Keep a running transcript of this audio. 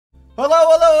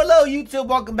Hello, YouTube.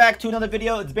 Welcome back to another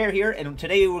video. It's Bear here, and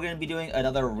today we're going to be doing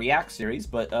another React series,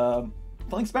 but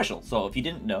something special. So if you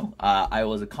didn't know, I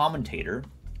was a commentator,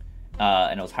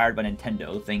 and I was hired by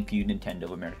Nintendo. Thank you, Nintendo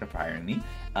of America, for hiring me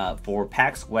for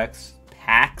PAX West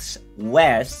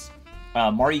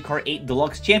Mario Kart 8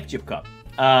 Deluxe Championship Cup.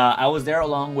 I was there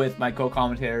along with my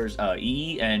co-commentators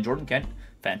EE and Jordan Kent,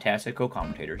 fantastic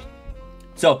co-commentators.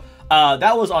 So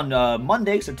that was on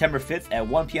Monday, September 5th at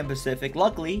 1 p.m. Pacific.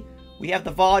 Luckily, we have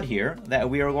the VOD here that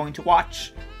we are going to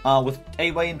watch with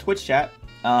everybody in Twitch chat.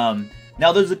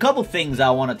 Now, there's a couple things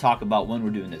I want to talk about when we're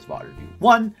doing this VOD review.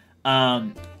 One,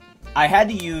 I had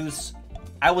to use,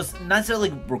 I was not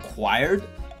necessarily required,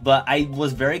 but I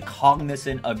was very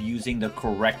cognizant of using the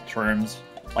correct terms,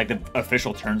 like the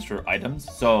official terms for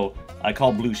items. So I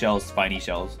called blue shells spiny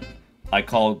shells. I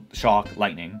called shock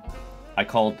lightning. I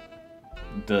called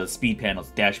the speed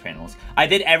panels dash panels. I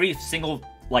did every single,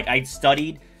 like, I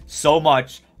studied so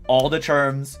much, all the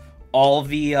terms, all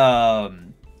the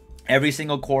every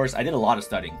single course. I did a lot of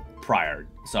studying prior.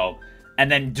 So,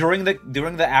 and then during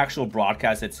the actual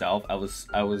broadcast itself, I was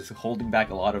holding back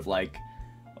a lot of, like,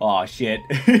 oh shit.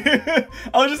 I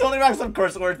was just holding back some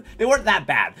curse words. They weren't that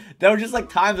bad. There were just like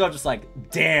times I was just like,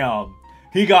 damn,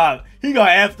 he got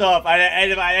effed up. I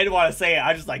didn't want to say it.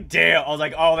 I was just like, damn. I was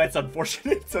like, oh, that's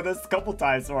unfortunate. So there's a couple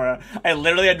times where I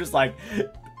literally had just I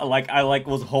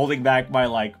was holding back my,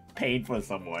 like, pain for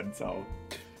someone. So,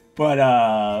 but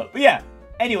yeah.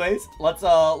 Anyways, let's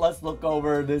look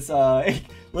over this.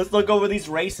 Let's look over these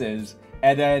races,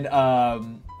 and then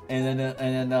well,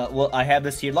 I have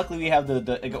this here. Luckily, we have I'm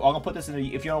gonna put this in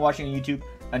the, if you're watching on YouTube,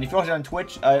 and if you're watching on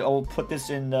Twitch, I'll put this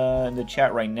in the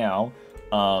chat right now,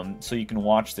 so you can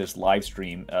watch this live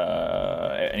stream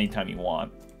anytime you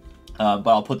want. But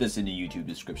I'll put this in the YouTube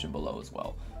description below as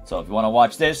well. So if you want to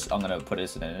watch this, I'm gonna put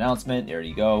this in an announcement. There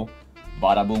you go.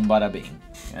 Bada boom, bada bing.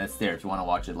 And it's there if you want to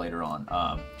watch it later on.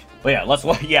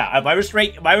 But yeah, my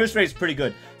restraint is pretty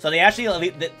good. So they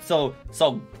actually, so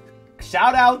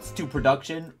shout outs to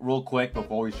production real quick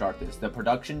before we start this. The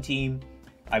production team,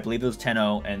 I believe it was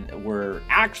 10-0, and were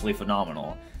actually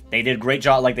phenomenal. They did a great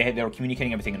job. Like, they were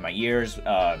communicating everything in my ears.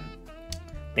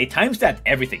 They timestamped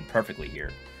everything perfectly here.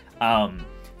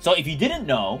 So if you didn't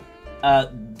know,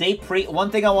 one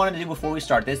thing I wanted to do before we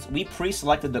start this, we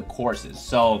pre-selected the courses.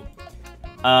 So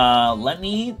let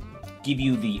me give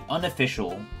you the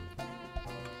unofficial.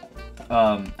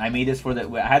 I made this for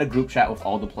I had a group chat with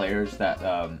all the players that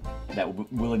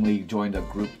willingly joined a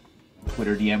group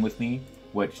Twitter DM with me.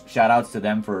 Which, shout outs to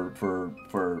them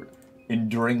for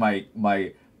enduring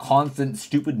my constant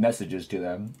stupid messages to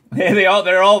them.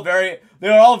 They're all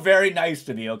very nice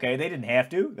to me. Okay, they didn't have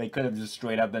to. They could have just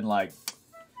straight up been like,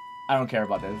 I don't care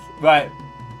about this. But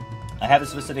I have a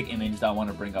specific image that I want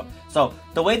to bring up. So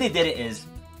the way they did it is,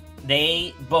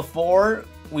 before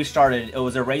we started, it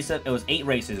was 8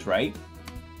 races, right?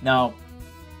 Now,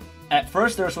 at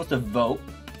first they were supposed to vote,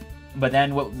 but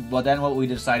then what we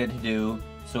decided to do,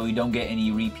 so we don't get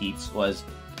any repeats, was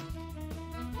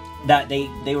that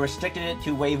they restricted it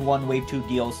to Wave 1, Wave 2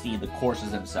 DLC, the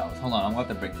courses themselves. Hold on, I'm about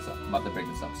to bring this up.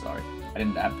 Sorry, I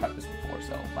didn't have practice before,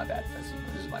 so my bad. This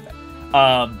is my bad.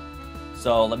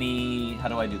 So let me. How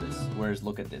do I do this?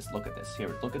 Look at this?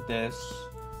 Here, look at this.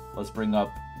 Let's bring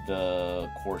up the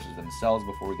courses themselves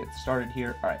before we get started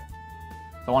here. All right.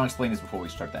 So I want to explain this before we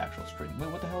start the actual stream.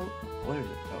 Wait, what the hell? Where is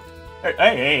it? Oh.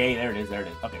 Hey, there it is.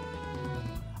 Okay.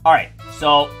 All right.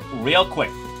 So real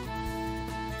quick.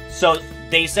 So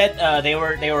they said they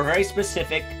were very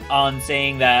specific on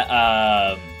saying that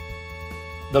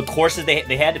the courses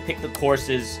they had to pick the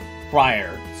courses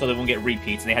prior so they won't get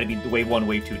repeats. And they had to be the Wave 1,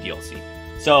 Wave 2 DLC.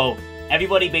 So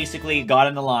everybody basically got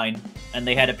in the line, and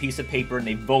they had a piece of paper, and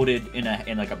they voted in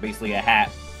basically a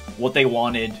hat what they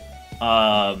wanted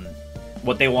from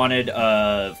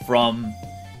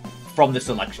the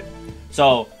selection.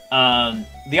 So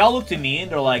they all looked at me and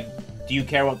they're like, "Do you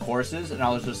care what courses?" And I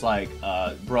was just like,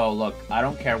 "Bro, look, I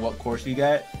don't care what course you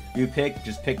pick.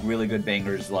 Just pick really good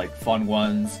bangers, like fun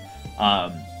ones."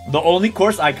 The only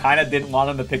course I kind of didn't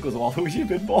want him to pick was Waluigi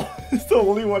Pinball. It's the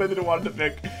only one I didn't want him to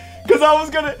pick. Cause I was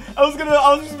just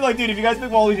gonna be like, dude, if you guys pick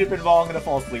Waluigi Pinball, I'm gonna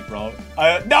fall asleep, bro.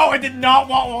 No, I did not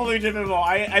want Waluigi Pinball.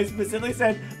 I specifically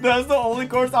said that's the only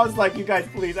course. I was like, you guys,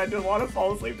 please, I didn't want to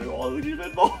fall asleep to Waluigi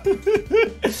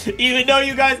Pinball. Even though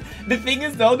you guys, the thing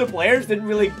is though, the players didn't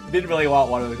really want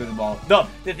Waluigi Pinball. No,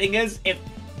 the thing is, if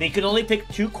they could only pick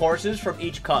 2 courses from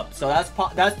each cup, so that's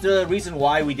the reason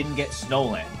why we didn't get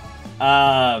Snowland.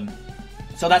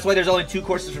 So that's why there's only 2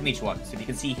 courses from each one. So if you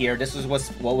can see here, this is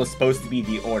what was supposed to be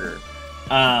the order.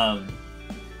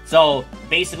 So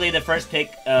basically, the first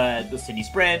pick was City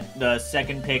Sprint. The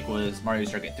second pick was Mario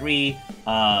Circuit 3,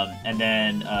 and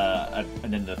then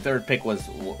the third pick was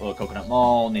Coconut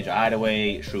Mall, Ninja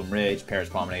Hideaway, Shroom Ridge, Paris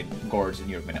Promenade, Gorge, and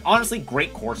New York Minute. Honestly,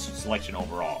 great course selection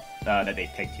overall that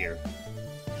they picked here.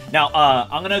 Now,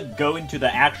 I'm gonna go into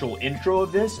the actual intro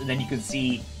of this, and then you can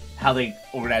see how they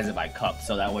organize it by cup.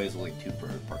 So that way, it's only 2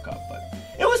 per cup, but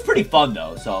it was pretty fun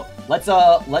though. So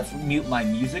let's mute my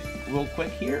music real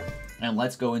quick here. And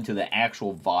let's go into the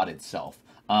actual VOD itself.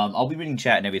 I'll be reading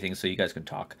chat and everything, so you guys can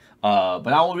talk. But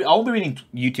I won't be reading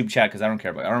YouTube chat because I don't care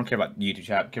about YouTube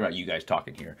chat. I care about you guys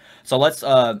talking here. So let's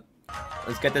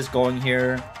get this going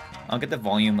here. I'll get the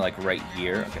volume like right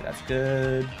here. Okay, that's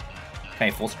good. Can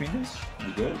I full screen this?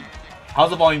 We good?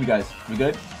 How's the volume, you guys? We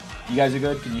good? You guys are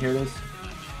good? Can you hear this?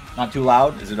 Not too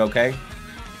loud? Is it okay?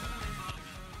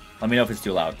 Let me know if it's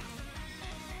too loud.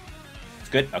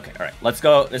 Good. Okay. All right. Let's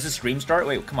go. This is stream start.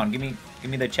 Wait. Come on. Give me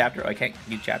the chapter. I can't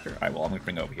give chapter. All right. Well, I'm gonna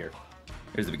bring it over here.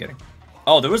 Here's the beginning.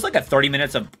 Oh, there was like a 30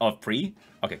 minutes of pre.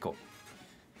 Okay. Cool.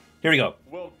 Here we go.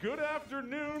 Well, good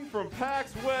afternoon from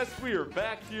PAX West. We are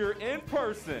back here in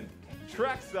person,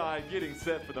 trackside, getting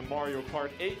set for the Mario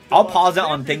Kart 8. I'll pause it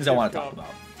on things I want to talk about.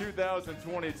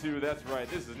 2022. That's right.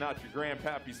 This is not your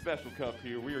Grandpappy Special Cup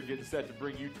here. We are getting set to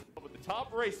bring you with the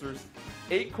top racers,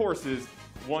 8 courses.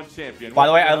 1 champion. By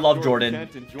the way, I love Jordan.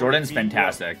 Jordan's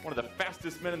fantastic. One of the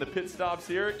fastest men in the pit stops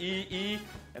here, EE,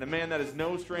 and a man that is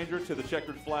no stranger to the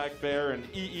checkered flag bear. And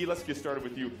EE, let's get started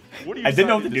with you. What do you? I didn't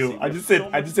know what to do. I just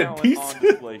said peace.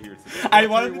 I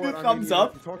wanted to do thumbs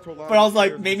up, but I was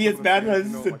like, maybe it's bad. I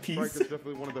just said peace. Is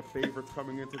definitely one of the favorites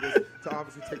coming into this to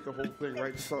obviously take the whole thing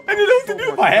right. So, I didn't know what to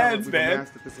do with my hands, man.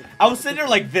 I was sitting there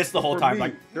like this the whole time.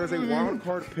 Like there's a wild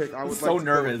card pick. I was so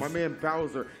nervous. My man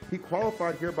Bowser. He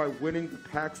qualified here by winning the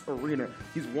PAX Arena.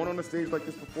 He's won on a stage like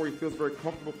this before. He feels very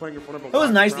comfortable playing in front of a. It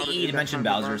was nice to to mention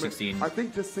Bowser 16. I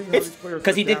think just seeing how these players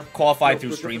because he did qualify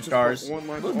through Stream Stars.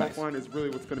 Online to offline is really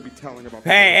what's going to be telling about.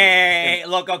 Hey,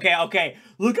 look, okay.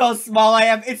 Look how small I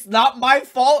am. It's not my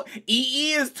fault.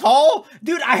 EE is tall.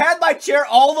 Dude, I had my chair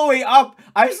all the way up.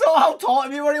 I saw how tall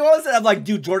everybody was. And I'm like,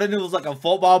 dude, Jordan was like a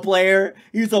football player.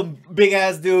 He's a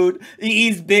big-ass dude.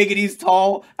 He's big and he's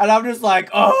tall. And I'm just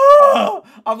like, oh.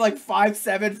 I'm like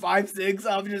 5'7", 5'6".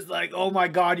 I'm just like, oh my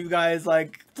God, you guys,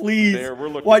 like, please.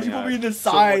 Why'd you put me in the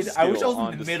side? I wish I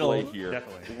was in the middle. Here.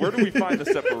 Definitely. Where do we find the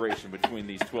separation between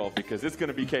these 12? Because it's going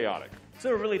to be chaotic. So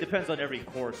it really depends on every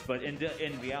course, but in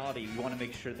reality, you want to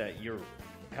make sure that you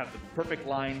have the perfect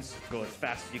lines, go as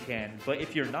fast as you can. But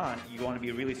if you're not, you want to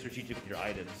be really strategic with your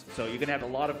items. So you're going to have a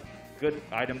lot of good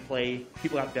item play.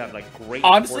 People have to have like great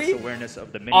course awareness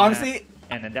of the mini-map.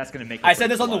 And then that's going to make. I said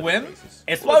this on the whim.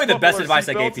 It's probably the best advice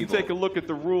I gave people. Take a look at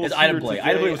the rules. Is item play.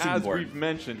 Item play was super important. As we've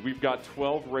mentioned, we've got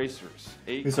 12 racers,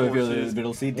 8 so courses. If you're the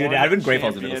middle seat, dude, I'd been grateful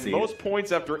as the middle seat. Most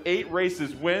points after 8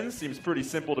 races wins seems pretty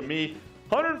simple to me.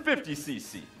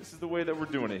 150cc. This is the way that we're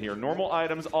doing it here. Normal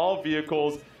items, all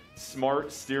vehicles.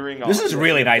 Smart steering. This is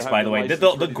really nice, by the way. The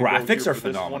graphics are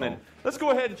phenomenal. Let's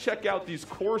go ahead and check out these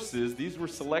courses. These were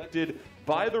selected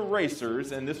by the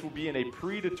racers, and this will be in a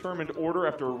predetermined order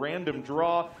after a random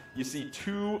draw. You see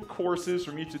 2 courses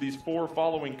from each of these 4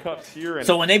 following cups here. And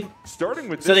so when they starting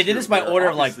with they did this by order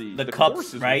of like the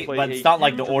cups, right? But it's not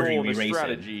like the order you race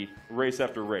strategy race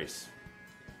after race.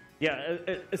 Yeah,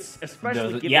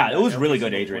 especially it was really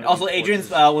good, Adrian. Also, Adrian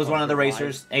was one of the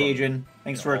racers. Hey, Adrian,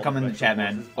 thanks for coming to the chat,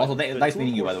 man. Also, nice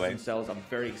meeting you, by the way. I'm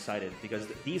very excited because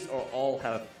these all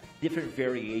have different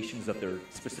variations of their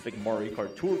specific Mario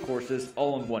Kart Tour courses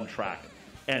all on one track.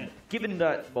 And given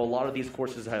that a lot of these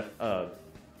courses have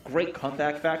great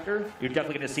contact factor, you're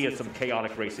definitely going to see some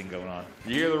chaotic racing going on.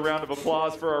 You hear the round of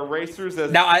applause for our racers.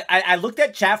 Now, I looked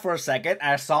at chat for a second.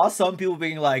 I saw some people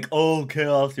being like, oh,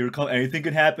 chaos, anything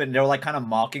could happen. They were like kind of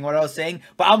mocking what I was saying.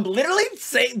 But I'm literally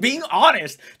being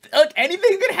honest. Like,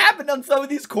 anything could happen on some of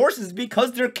these courses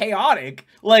because they're chaotic.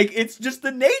 Like, it's just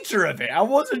the nature of it. I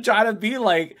wasn't trying to be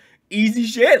like easy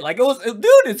shit. Like, dude,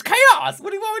 it's chaos.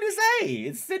 What do you want me to say?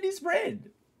 It's Sydney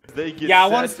Sprint. I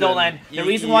want Snowland. The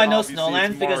reason why I know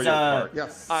Snowland is because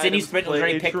Sydney Sprint was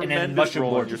already picked and then Mushroom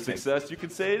Gorge was picked. You can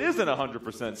say it isn't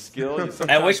 100% skill.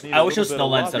 I wish it was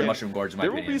Snowland instead of Mushroom Gorge, in my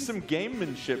opinion. There will be some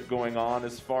gamemanship going on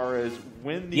as far as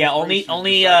when the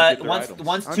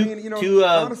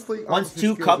once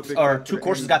two cups or 2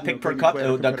 courses got picked per cup,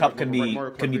 the cup can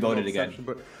be voted again.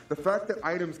 But the fact that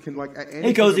items can like at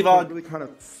any time really kind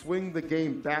of swing the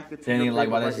game back. Anything like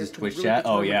about this is Twitch chat?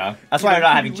 Oh yeah, that's why we're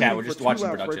not having chat. We're just watching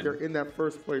production. like they're in that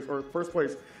first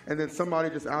place, and then somebody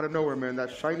just out of nowhere, man,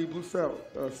 that shiny blue shell,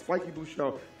 spiky blue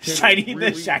shell. Shiny.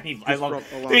 I love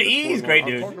it. Dude, he's great,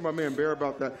 dude. I'm talking to my man Bear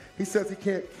about that. He says he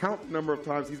can't count the number of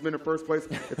times he's been in first place.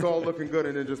 It's all looking good,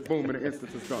 and then just boom, in an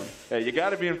instant, it's done. Hey, you got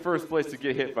to be in first place to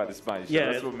get hit by the spiny shell.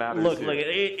 Yeah, that's what matters. Look, here. like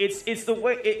it's the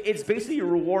way it's basically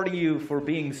rewarding you for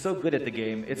being so good at the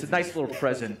game. It's a nice little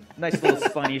present, nice little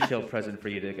spiny shell present for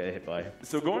you to get hit by.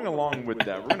 So going along with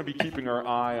that, we're going to be keeping our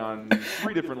eye on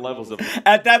 3 different levels of.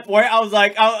 At that point, I was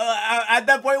like, at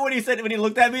that point when he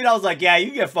looked at me, I was like, yeah, you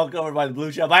can get fucked over by the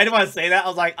blue shell. But I didn't want to say that. I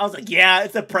was like, yeah,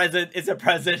 it's a present. It's a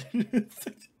present.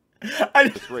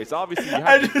 This race, obviously, you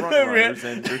have the front runners,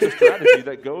 and there's a strategy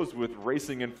that goes with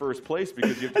racing in first place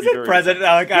because you have to be very. Present.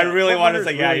 Like, I really want to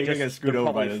say, yeah, really you're gonna get screwed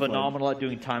over by this. Phenomenal at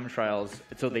doing time trials,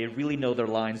 so they really know their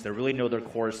lines. They really know their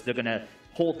course. They're gonna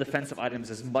hold defensive items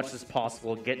as much as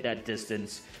possible, get that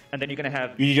distance, and then you're gonna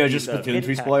have. You guys just Splatoon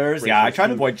 3 spoilers? Yeah, I tried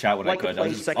to avoid chat when I could. I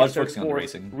was focusing on the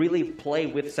racing. Really play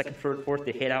with second, third, fourth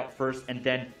to hit out first, and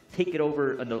then take it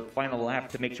over in the final lap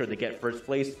to make sure they get first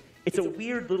place. It's a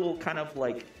weird little kind of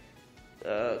like.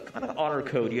 Kind of honor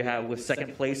code you have with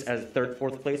second place as third,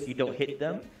 fourth place. You don't hit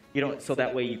them. You don't, so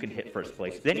that way you can hit first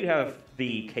place. Then you have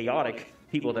the chaotic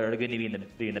people that are going to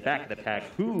be in the back of the pack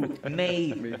who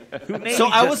may. So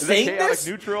I was saying this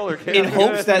neutral or in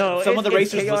hopes that some of the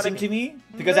racers listen to me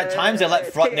because at times they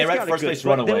let first place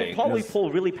run away. They'll probably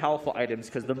pull really powerful items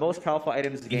because the most powerful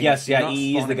items in the game. Yes, yeah,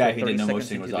 he is the guy who didn't know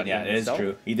Most was on. Yeah, it is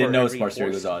true. He didn't know Spark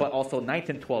Series was on. But also 9th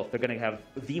and 12th, they're going to have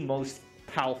the most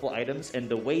powerful items, and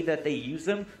the way that they use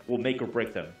them will make or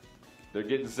break them. They're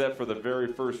getting set for the very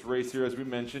first race here, as we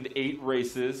mentioned. 8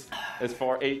 races,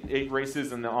 eight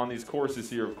races, and on these courses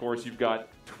here, of course, you've got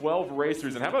 12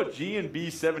 racers. And how about G&B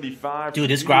 75? Dude,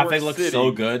 this graphic looks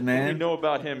so good, man. What do you know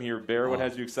about him here, Bear? What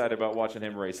has you excited about watching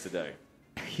him race today?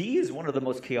 He is one of the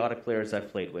most chaotic players I've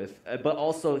played with, but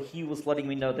also he was letting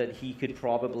me know that he could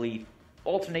probably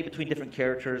alternate between different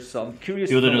characters, so I'm curious.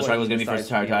 Dude, the was going to be for the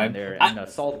entire time. There and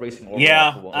solid racing.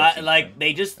 Like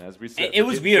they just, as we said, it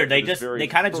was weird. They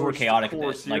kind of just were chaotic in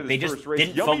this. Like they just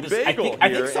didn't focus. I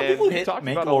think some people hit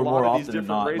Mangalore more often than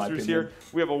not. In my opinion.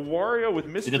 We have a Wario with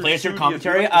Mr. Did the players hear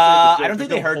commentary? I don't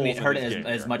think they heard it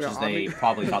as much as they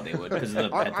probably thought they would because of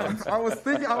the headphones. I was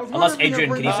thinking. Unless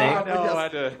Adrian, can you say? No, I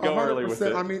had to go early with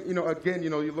it. I mean, again,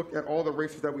 you look at all the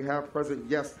races that we have present.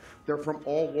 Yes, they're from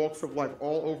all walks of life,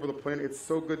 all over the planet. It's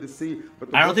so good to see.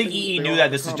 But I don't think EE knew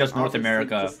that this is just North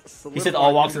America. He said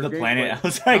all walks of the planet. I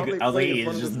was like,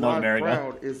 it's just North America.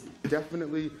 Crowd is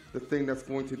definitely the thing that's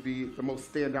going to be the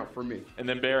most standout for me. And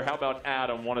then Bear, how about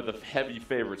Adam, one of the heavy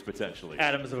favorites potentially?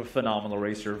 Adam's a phenomenal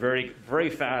racer, very, very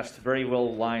fast, very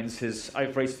well lines.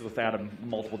 I've raced with Adam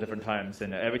multiple different times,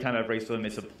 and every time I've raced with him,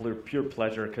 it's a pure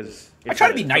pleasure because I try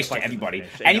to be nice to everybody.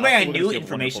 Anybody I knew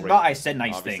information about, I said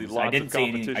nice things. I didn't say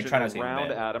anything. I try not to say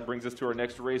anything. Adam brings us to our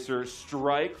next racer,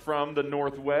 Strike from the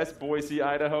Northwest, Boise,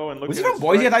 Idaho, and look was at he from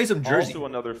Boise? I thought he was from Jersey. Also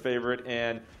another favorite,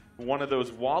 and one of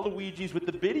those Waluigi's with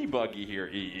the bitty buggy here,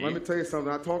 EE. Let me tell you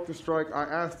something. I talked to Strike. I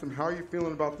asked him, how are you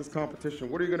feeling about this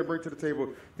competition? What are you going to bring to the table?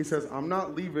 He says, I'm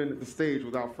not leaving the stage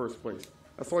without first place.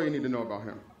 That's all you need to know about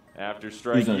him. After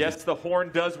Strike, yes, the horn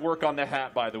does work on the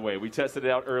hat, by the way. We tested it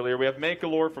out earlier. We have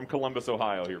Mangalore from Columbus,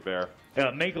 Ohio here, Bear.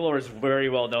 Yeah, Mangalore is very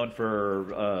well known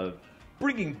for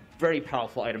bringing very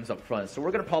powerful items up front. So we're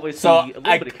going to probably see a little bit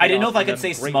of chaos. I didn't know if I could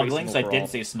say smuggling, so I didn't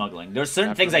say smuggling. There's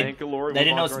certain things I didn't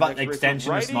know about the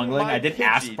extension of smuggling. I didn't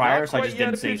ask prior, so I just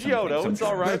didn't say something. It's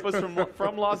all right, but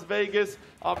from Las Vegas,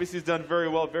 obviously he's done very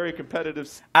well, very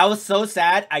competitive. I was so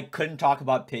sad I couldn't talk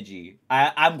about Pidgey.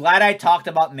 I'm glad I talked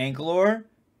about Mangalore,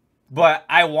 but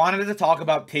I wanted to talk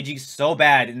about Pidgey so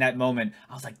bad in that moment.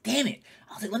 I was like, damn it.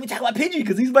 I was like, let me talk about Pidgey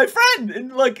because he's my friend.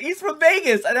 And, like, he's from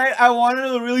Vegas. And I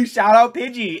wanted to really shout out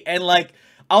Pidgey. And, like,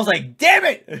 I was like, damn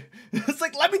it. It's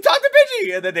like, let me talk to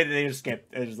Pidgey. And then they just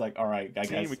skipped. It was just like, all right, I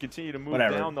guess. We continue to move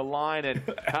down the line. And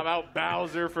how about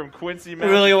Bowser from Quincy, I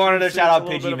really wanted to shout out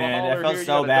Pidgey, man. It felt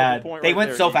so bad. They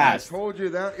went so fast. I told you,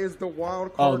 that is the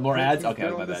wild card. Oh, more ads? He's okay,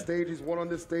 been my on the bad. stage. He's won on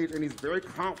this stage, and he's very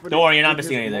confident. Don't worry, you're not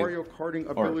missing anything. Mario Karting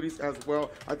abilities as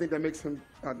well. I think that makes him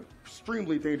an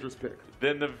extremely dangerous pick.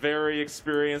 Then the very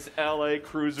experienced LA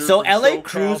Cruiser. So LA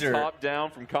Cruiser, top down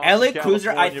from LA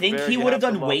Cruiser, I think he would have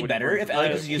done way better if LA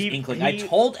Cruiser used Inkling. I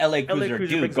told LA Cruiser,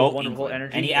 dude, go Inkling.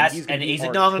 And he asked, and he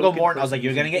said, no, I'm gonna go more. And I was like,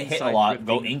 you're gonna get hit a lot.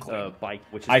 Go Inkling.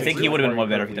 I think he would have been way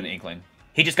better if he done Inkling.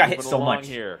 He just got hit so much.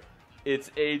 Here.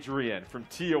 It's Adrian from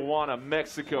Tijuana,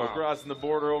 Mexico, crossing the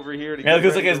border over here. Yeah,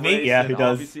 looks like it's me. Yeah, he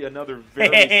does. Obviously, another very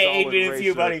solid Adrian, it's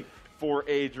you, buddy. For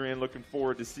Adrian. Looking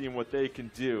forward to seeing what they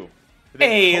can do.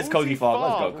 Hey, it's Kogi Fog.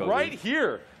 Let's go, Kogi. Right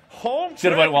here home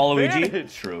Should've went track Waluigi.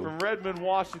 advantage True. from Redmond,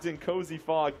 Washington. Cozy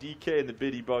Fog, DK, and the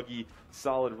Biddy Buggy.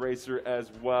 Solid racer as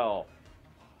well.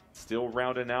 Still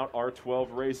rounding out our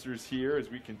 12 racers here as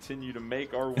we continue to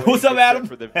make our way. What's up, Adam?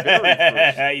 For the very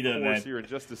first How you doing, course man? here in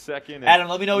just a second. And Adam,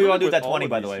 let me know what you really want to do with with that all 20, of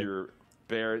by the these way. Here,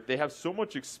 Bear, they have so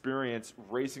much experience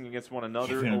racing against one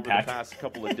another Feeling over the packed. past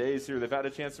couple of days here. They've had a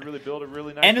chance to really build a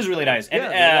really nice. N is really nice.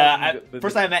 And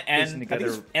first time I met N. I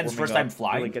think N's first time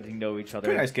flying. Really getting to know each other.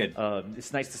 Pretty nice kid.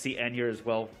 It's nice to see N here as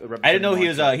well. I didn't know he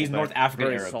was. representing He's Montreal, North African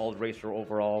very Arab. solid racer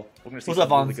overall. We're going to see What's up,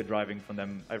 some really Vons? good driving from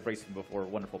them. I've raced him before.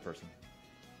 Wonderful person.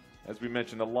 As we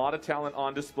mentioned, a lot of talent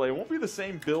on display. It won't be the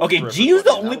same build. Okay, for G was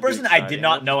the everybody. only That'll be person I did exciting.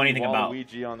 not It'll know be anything about.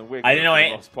 Waluigi on the Wicked I didn't know for the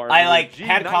any. most part. I like G,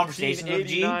 had conversations with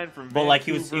G, 1989 from but like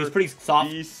he was Vancouver, pretty soft,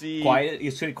 BC. quiet. He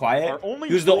was pretty quiet. Our only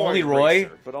He was the only Roy,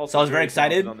 racer, but also so I was very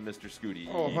excited. talented on the Mr. Scooty.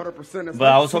 Oh, 100%.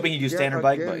 But I was hoping you'd do standard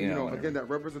bike, but, you know, whatever. again, that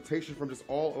representation from just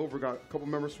all over. Got a couple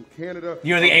members from Canada.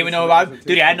 You don't think anyone know about him?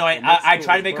 Dude, I had no. I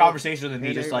tried to make conversation with him.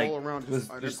 He just like was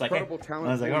just like, hey. I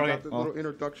was like, all right. Well. Little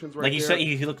introductions right Like he there. said,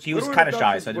 he was kind of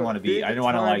shy, so I didn't want to be. I didn't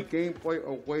want to like gameplay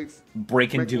awaits.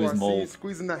 break into his mold.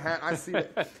 Squeezing the hat. I see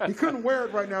it. He couldn't wear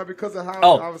it right now because of how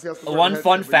obviously has to wear one the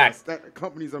fun headset, but yes, fact. that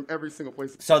accompanies him every single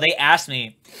place. So they asked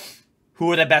me,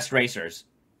 who are the best racers?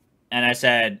 And I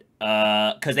said,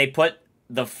 because they put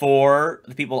the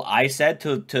people I said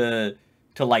to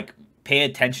like pay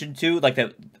attention to, like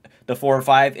the 4 or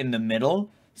 5 in the middle.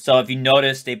 So if you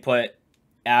notice, they put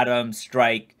Adam,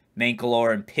 Strike,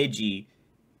 Mankalore, and Pidgey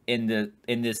in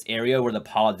this area where the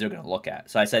pods they're gonna look at.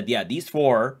 So I said, yeah, these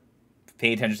 4,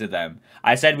 pay attention to them.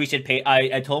 I said we should pay.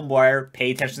 I told Boyer,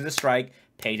 pay attention to Strike,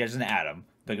 pay attention to Adam.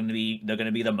 They're gonna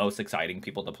be the most exciting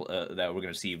people that we're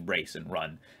gonna see race and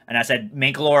run. And I said,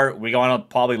 Mankalore, we're gonna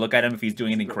probably look at him if he's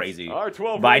doing anything crazy. Our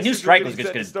 12 but I knew racers Strike are was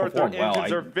getting just set to gonna start perform their well.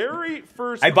 engines. Our very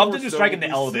first I bumped course, into Strike in though,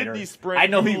 the elevator. Sydney Sprint. I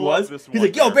know he Who was. loves this He's one,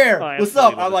 like, yo, Bear? Bear, I what's absolutely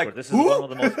up? love I'm this like, course. This is who? one of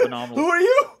the most phenomenal Who are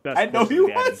you? best I know courses who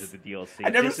we've added was. to the DLC. I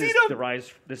never this seen is him.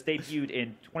 This debuted in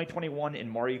 2021 in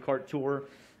Mario Kart Tour.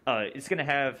 It's going to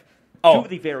have Oh, two of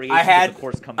the variations of the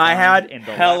course come I down had in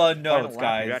the hella final notes, lap.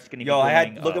 guys. You're actually gonna Yo, be I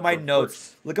had going, look at my for notes.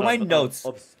 first Look at my notes.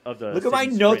 of the Look at my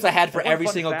Sydney notes Sprint. I had for The one every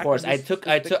fun single fact course. of I this did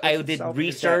itself is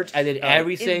research. that, I did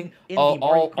everything. in the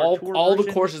Mario Kart Tour All the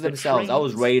version, courses the themselves. I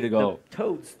was trains, ready to go. The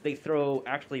toads, they throw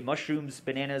actually mushrooms,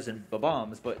 bananas, and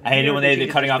bombs. But I hated here when the they G did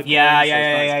is cutting just off. the Yeah. coins, so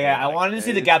it's not I wanted to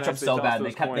see the It's gap nice jump they so toss bad. those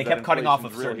They coins. kept That cutting off of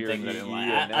inflation's real certain here in things. the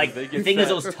EE, and Like as they the get thing is,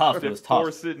 set it was tough. It was tough.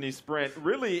 For Sydney Sprint,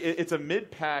 really, it's a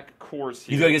mid-pack course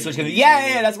here. He's gonna get switched.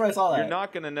 Yeah. That's where I saw You're that.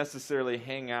 not going to necessarily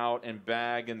hang out and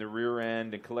bag in the rear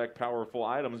end and collect powerful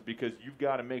items because you've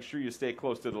got to make sure you stay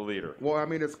close to the leader. Well, I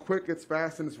mean, it's quick, it's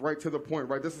fast, and it's right to the point,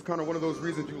 right? This is kind of one of those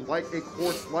reasons you like a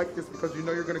course like this because you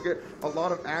know you're going to get a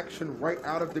lot of action right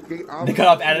out of the gate. The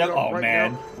cutoff added up. Oh, right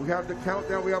man. now, we have the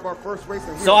countdown. We have our first race.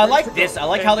 And we So are I ready like to this. go. I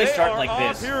like And how they start are like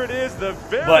off. this. Here it is, the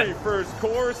very But- first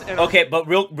course. And Okay, but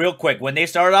real quick, when they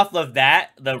started off of that,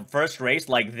 the first race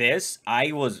like this,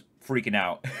 I was freaking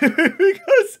out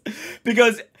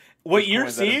because what you're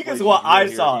coins that seeing is inflation's what I real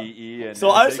here, saw. EE, and So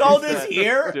as I they saw get this set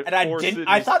here, to and I force didn't. it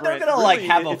I in thought they were sprint. gonna like Really,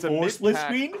 have a it's full split mid-pack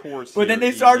screen, course but then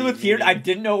here, they started with EE, here. I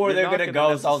didn't know where You're they're not gonna gonna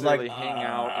go, so I was like, necessarily hang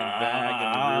out and bag in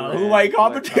the rear who end am I and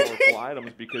collect commentating? powerful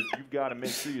items because you've got to make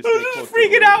sure you I stay was close just to the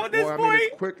freaking leader. out at this Well, I mean, point.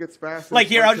 it's quick, it's fast. and Like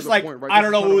it's here, right I was to just the like, point, right? I This don't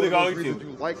is know kind who of they're one of going those to.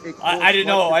 reasons you like a I course didn't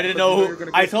know. like I this didn't because you know. you're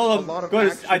gonna I get told a him lot of go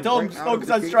to. action I told him right out focus of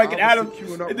the on gate. Strike and Adam Obviously,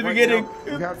 queuing up in the right beginning. now.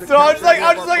 We have the So I was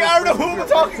countdown. like, I don't know who we're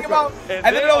talking about.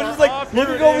 And then I was just like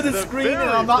looking over the screen, and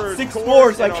I'm not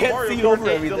 6'4", so I can't see over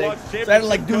everything. So I had to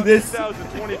like do this.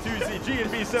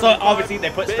 So obviously they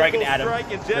put Strike and Adam.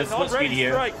 The split screen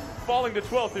here. Strike falling to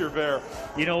 12th here, Bear.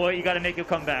 You know what? You got to make him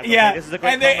come back. Yeah, Okay? This is a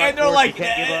great and they're comeback like, course. You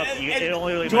can't give up. It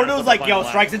only really Jordan matters was on like, the yo, final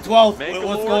Strike's lap. in 12th. Make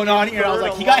What's a going on here? I was third,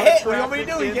 like, he a got lot of hit. What do you want me to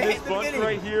traffic do? He in got this hit in the bunch beginning.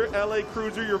 right here. LA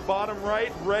Cruiser, your bottom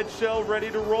right. Red Shell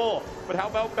ready to roll. But how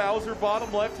about Bowser,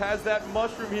 bottom left, has that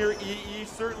mushroom here. EE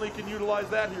certainly can utilize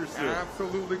that here soon.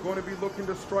 Absolutely going to be looking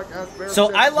to strike as Bear So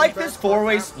said, I like comebacks this are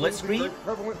four-way absolutely split screen. very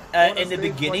prevalent on a In the stage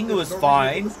beginning, like it this. was No reason to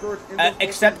fine, discourage individuals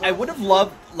except from I this. would have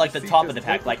loved like the See top of just the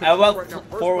pack. take Like the I control love right now.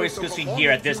 First four-way place split of screen the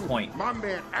here at this two, point my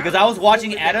man because Adam I was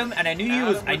watching holding it Adam and I knew he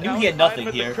had Adam nothing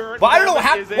at the here. current But I don't know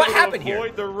moment is what able to happened here.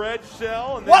 avoid the red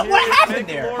shell, and then What here is happened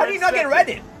there? Mangalore How do you not get second.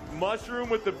 redded? Mushroom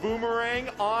with the boomerang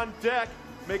on deck.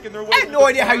 making their way. I have no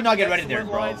idea how you not get right in there,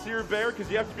 bro. Lines here, Bear,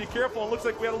 because you have to be careful. It looks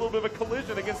like we had a little bit of a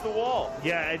collision against the wall.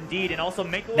 Yeah, indeed, and also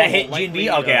make that hit G&B.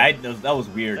 Okay, that was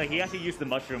weird. Like, he actually used the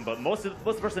mushroom, but most of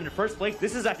the person in first place,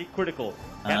 this is actually critical.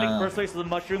 Having first place with the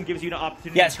mushroom gives you an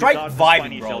opportunity. Yeah, Strike to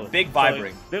vibing, bro. Big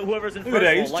vibing. So whoever's in Look first,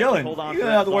 at that, he's chilling. You don't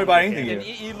have to worry about anything here. And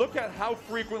you look at how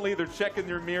frequently they're checking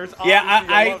their mirrors.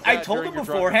 Yeah, I told him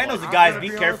beforehand, I was like, guys, be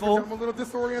careful. I'm a little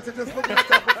disoriented just looking at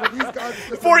that, but for these guys, it's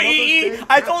just For another EE, day.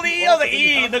 I told EE, I was like,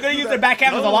 EE, they're gonna use their back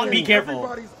cameras a lot. Be careful.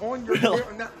 Everybody's on your tail,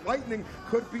 and that lightning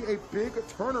could be a big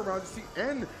turnaround. You see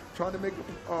N trying to make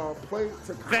a play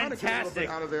to kind of get a little bit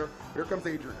out of there. Here comes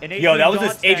Adrian. Yo, that was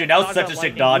just Adrian. That was such a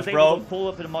sick dodge, bro. Pull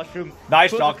up to the mushroom.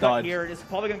 Nice shock dodge. Here is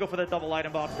probably gonna go for the double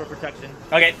item box for protection.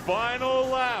 Okay. Final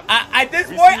lap. At this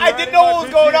point, I didn't know what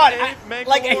was going on.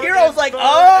 Like here, I was like,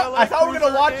 I thought we were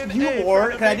gonna watch you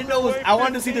more because I didn't know it was. I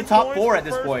wanted to see the top 4 at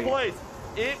this point.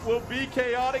 It will be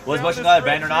chaotic. Was motion glider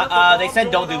banned or not? They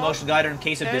said don't do motion glider in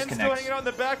case of disconnects.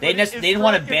 They didn't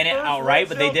want to ban it outright,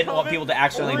 but they didn't want people to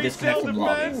accidentally disconnect from the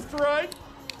lobby.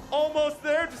 Almost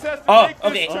there. Just has to make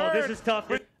okay. this turn. Oh, this is tough.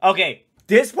 Okay,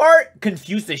 this part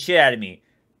confused the shit out of me.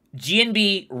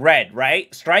 G&B red,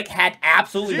 right? Strike had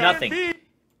absolutely nothing.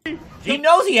 He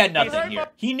knows he had nothing here.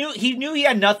 He knew he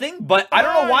had nothing, but I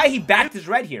don't know why he backed his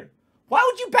red here. Why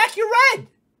would you back your red?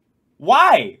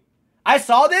 Why? I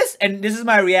saw this, and this is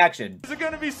my reaction. Is it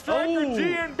going to be Strike or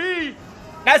G&B?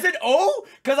 I said, oh?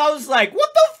 Because I was like, what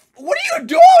are you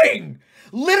doing?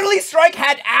 Literally, Strike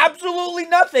had absolutely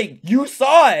nothing. You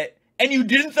saw it, and you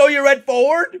didn't throw your red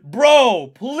forward?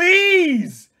 Bro,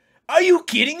 please. Are you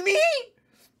kidding me?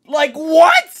 Like,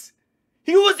 what?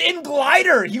 He was in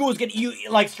glider. He was getting,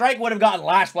 like, Strike would have gotten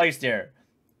last place there.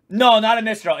 No, not a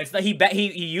misthrow. It's that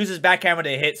he uses back camera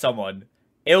to hit someone.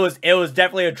 It was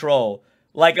definitely a troll.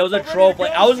 Like, it was a troll play.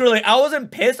 I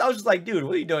wasn't pissed. I was just like, dude,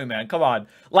 what are you doing, man? Come on.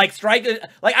 Like, Strike,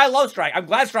 like, I love Strike. I'm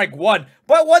glad Strike won.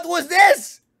 But what was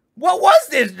this? What was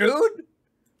this, dude?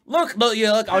 Look,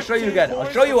 I'll show you again. I'll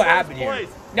show you what happened here.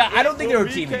 No, I don't think they were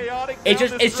teaming.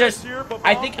 It's just,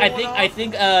 I think,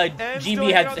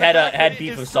 GB had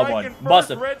beef with someone. Must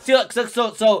have. See, look,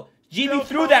 so, GB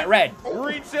threw that red.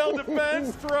 Retail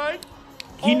defense, Strike.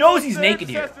 He knows he's naked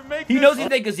here. He knows he's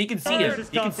naked because he can see him.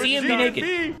 You can see him be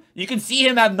naked. You can see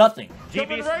him have nothing.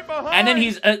 And then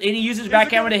he uses back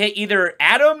camera to hit either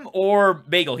Adam or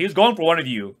Bagel. He was going for one of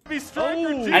you.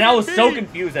 And I was so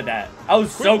confused at that. I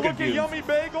was so confused. Yummy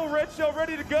Bagel, red shell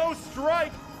ready to go.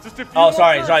 Strike. Just a few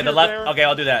sorry. The left. Okay,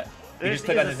 I'll do that. You just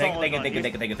click on the thing.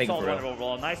 Take it for real.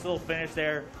 Overall, nice little finish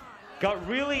there. Got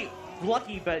really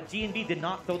lucky, but G&B did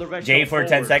not throw the red J for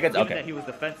 10 seconds? Okay. That he was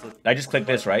defensive. I just clicked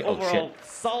this, right? Overall, oh, shit.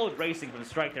 Solid racing from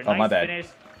Strike there. Oh, nice my bad. Finish.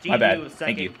 My bad. Was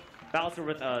Thank you. Bowser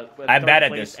with I'm bad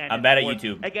at place this. I'm bad at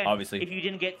YouTube, Again, obviously. if you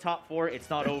didn't get top 4, it's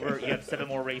not over. You have 7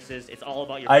 more races. It's all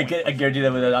about your I guarantee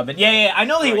that with it. Yeah, I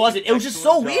know he wasn't. It was just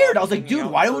so weird. I was like, dude,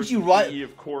 why don't you run?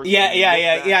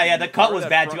 Yeah. The cut was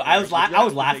bad too. I was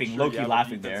laughing, low-key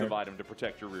laughing there.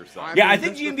 Yeah, I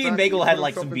think G&B and Bagel had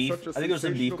like some beef. I think there was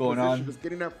some beef going on.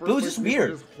 It was just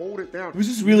weird. It was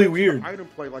just really weird.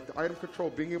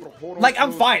 Like,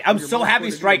 I'm fine. I'm so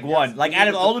happy Strike won. Like, out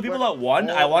of all the people that won,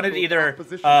 I wanted either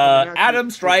Adam,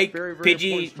 Strike,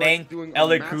 Pidgey, Mank,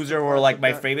 LA Cruiser were like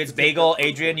my favorites. Bagel,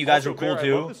 Adrian, you guys were cool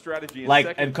too.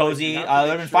 Like, and Cozy, I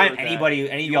would have been fine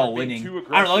any of y'all winning. I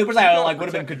don't know, the only person I like would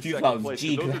have been confused about was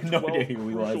G, because I had no idea who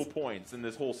he was. Points in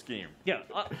this whole scheme. Yeah,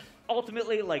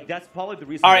 ultimately, like, that's probably the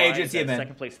reason why Adrian,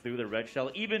 second place through the red shell,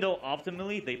 even though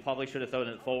optimally they probably should have thrown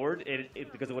it forward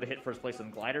because it would have hit first place on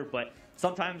glider, but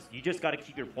sometimes you just got to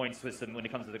keep your point system when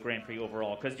it comes to the Grand Prix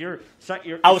overall, because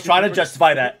I was trying to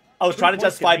justify that. I was trying to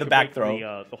justify the back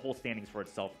throw. The whole standings for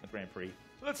itself in the Grand Prix.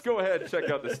 Let's go ahead and check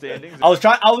out the standings. I was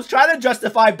trying to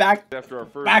justify back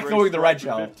throwing the red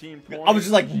shell. I was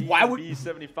just like, why would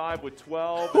B75 with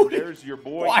 12? And there's your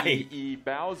boy why? EE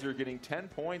Bowser getting 10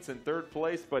 points in third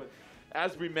place, but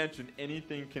as we mentioned,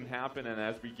 anything can happen, and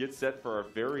as we get set for our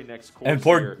very next course, and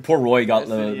poor Roy got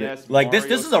like this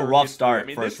is a rough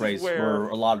start first race for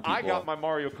a lot of people. I got my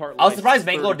Mario Kart. I was surprised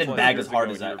Manglor didn't bag as hard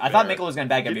as that. I thought Manglor was gonna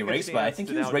bag every race, but I think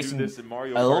he was racing a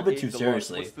little bit too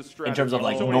seriously in terms of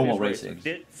like normal racing.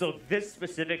 So this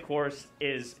specific course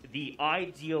is the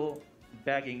ideal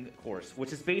bagging course,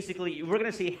 which is basically we're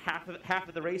gonna see half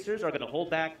of the racers are gonna hold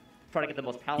back. Try to get the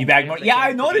most palatable. You bagged more. Yeah,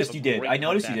 I noticed you did. I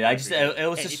noticed you did. I just it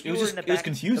was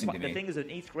confusing to me. The thing is, in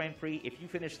each Grand Prix, if you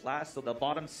finish last, so the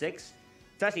bottom 6,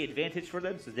 it's actually an advantage for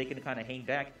them, so they can kind of hang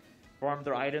back. farm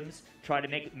their items, try to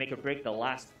make or break the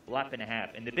last lap and a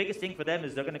half. And the biggest thing for them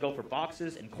is they're going to go for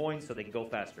boxes and coins so they can go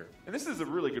faster. And this is a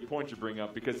really good point you bring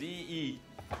up because EE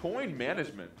coin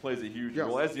management plays a huge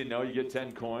role. As you know, you get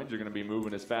 10 coins, you're going to be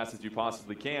moving as fast as you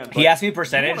possibly can. He asked me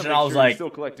percentage, and I was like,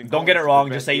 don't get it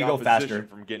wrong, just say you go faster.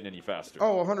 From getting any faster.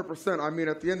 Oh, 100%. I mean,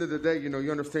 at the end of the day, you know, you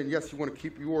understand, yes, you want to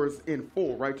keep yours in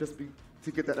full, right? Just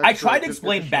to get that extra, I tried to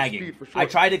explain bagging. Sure. I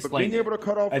tried to explain being able to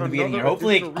cut off at the beginning here.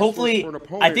 Hopefully,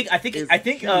 I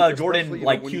think Jordan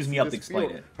like cues me up to explain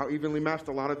it. How evenly matched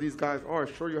a lot of these guys are.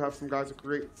 Sure, you'll have some guys who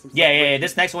create some. Yeah.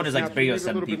 This next one is like video a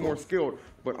 7 little bit people. more skilled,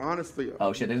 but honestly.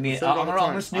 Oh shit! I'm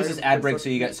gonna snooze this ad break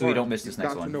so we don't miss this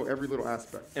next one. To know every little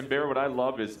aspect. And Bear, what I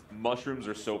love is mushrooms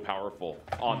are so powerful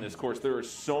on this course. There are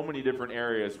so many different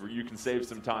areas where you can save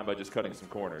some time by just cutting some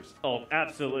corners. Oh,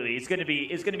 absolutely! It's gonna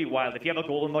be wild. If you have a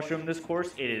golden mushroom in this course,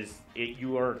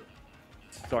 you are.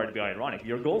 Sorry to be ironic.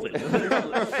 You're golden.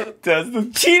 That's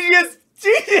the cheesiest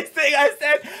thing I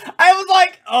said. I was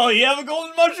like, "Oh, you have a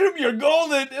golden mushroom? You're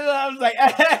golden." And I was like,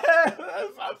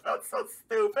 I felt so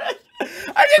stupid.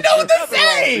 I didn't know what to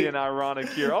say. Being ironic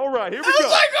here. All right, here we I go.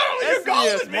 was like, "Oh, you're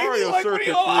SNES golden, Mario like, what do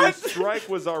you Circuit want?" 3. Strike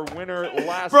was our winner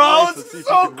last Bro, night. it's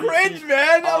so cringe,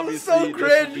 man. That was so Obviously,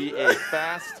 cringe. This would be a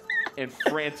fast and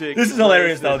frantic. This is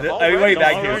hilarious, though. Everybody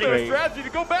back here is Our great. strategy to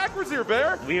go backwards here,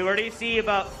 Bear. We already see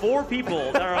about 4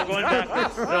 people that are going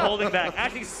backwards. They're holding back.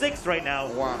 Actually, 6 right now.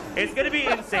 Wow. It's gonna be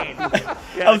insane.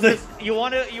 You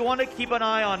want to keep an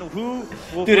eye on who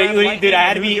will. Dude, grab lightning I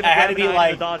had and to who's be gonna grab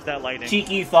like dodge that lightning.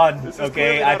 cheeky fun. This is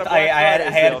Okay, clearly not a Black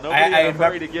Friday sale. Nobody in a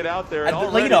hurry to get out there. And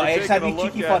like, you know, already I just had to taking be a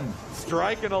look cheeky at fun.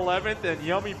 Strike in 11th and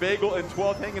Yummy Bagel in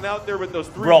 12th, hanging out there with those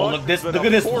 3 Bro, mushrooms. look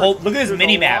at this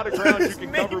mini map. Hold on,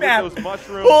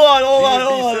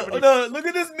 Look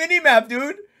at this mini map,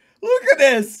 dude. Look at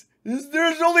this.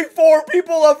 There's only 4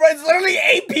 people up right. It's literally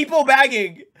 8 people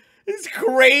bagging. It's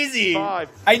crazy. I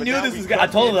knew this was gonna. I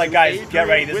told him, like, guys, get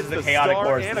ready. This is a chaotic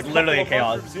course. It's literally a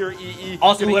chaos.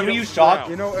 Also, whoever you shocked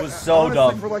was so honestly,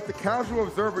 dumb. For like the casual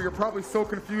observer, you're probably so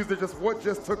confused at just what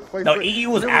just took place. No, But EE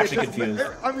was really, actually confused.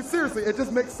 I mean, seriously, it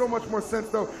just makes so much more sense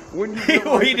though when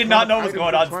you. He did not know what was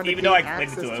going on, even though I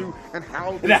explained it to him. And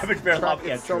how An average bear lobby,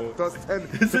 yeah, itself true. does tend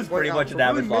This to is play pretty out. much So an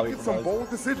average really lobby making for some us. bold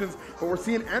decisions, but we're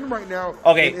seeing N right now.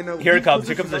 Okay, in a here it lead comes.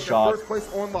 Here position, comes the like in shot. First place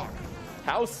on lock.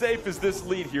 How safe is this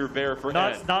lead here, Bear, for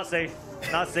N? Not safe.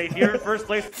 Not safe. You're in first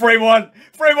place. Frame one.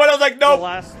 I was like, nope.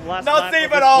 Last Not lap safe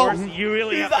of at this all. course, you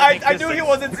really have to I make knew he distance.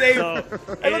 wasn't safe. So,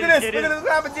 Hey, look at this. Look at this.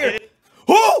 What happens here?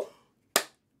 Who? Oh,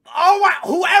 wow.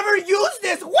 Whoever used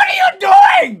this, what are you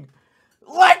doing?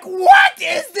 Like, what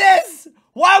is this?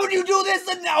 Why would you do this?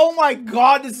 And oh my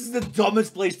god, this is the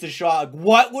dumbest place to shot.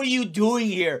 What were you doing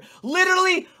here?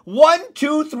 Literally, 1,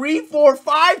 2, 3, 4,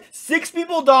 5, 6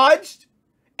 people dodged.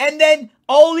 And then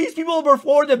all these people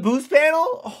before the boost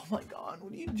panel? Oh my god,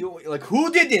 what are you doing? Like,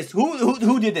 who did this?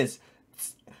 Who did this?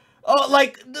 Oh,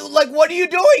 like, what are you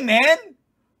doing, man?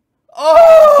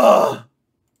 Oh!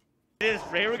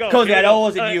 Here we go. Cozy, I know it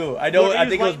wasn't you. I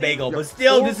think it was Bagel, but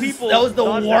still, that was the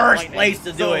worst place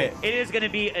to do it. It is going to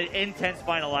be an intense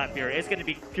final lap here. It's going to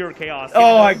be pure chaos.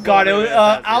 Oh my god,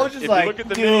 I was just like, look at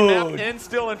the mini-map, dude. N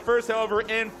still in first, however,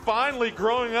 N finally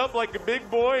growing up like a big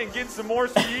boy and getting some more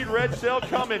speed. Red Shell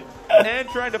coming and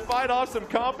trying to fight off some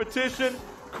competition.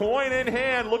 Coin in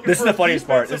hand, looking This for is the funniest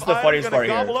part. This is the funniest part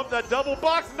here. Gobble up that double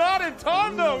box, not in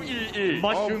time though, EE.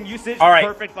 Mushroom usage, all right.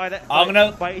 perfect by that. I'm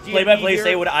gonna play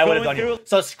say what I would have done here.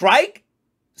 So Strike,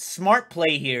 smart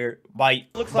play here by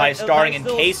starting in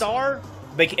case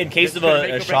of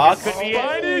a shock.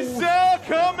 Mighty Cell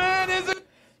coming, is it?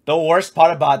 The worst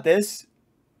part about this.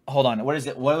 Hold on, what is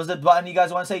it? What was the button you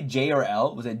guys want to say? J or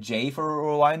L? Was it J for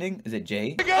rewinding? Is it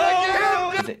J?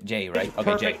 Is it J, right?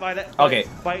 Okay, J. Okay.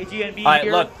 By GNB all right,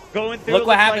 here, look. Going through, Look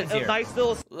what happens here. Nice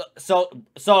little... So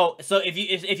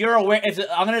if you're aware,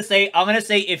 I'm gonna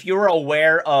say if you're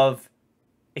aware of,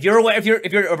 if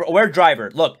you're aware driver.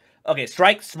 Look, okay,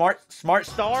 Strike, smart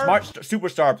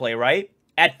superstar play, right?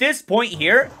 At this point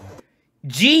here,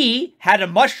 G had a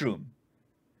mushroom.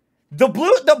 The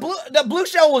blue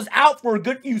shell was out for a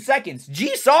good few seconds.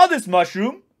 G saw this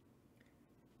mushroom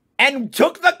and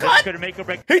took the cut. Make or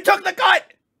break. He took the cut.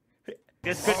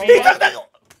 This could be He took the.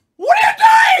 What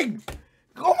are you doing?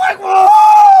 Oh my god!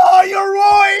 Oh, you're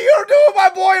wrong. You're doing my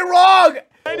boy wrong.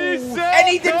 And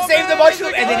he didn't save the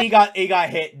mushroom, and then he got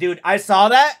hit, dude. I saw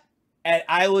that, and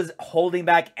I was holding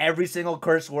back every single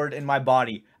curse word in my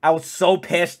body. I was so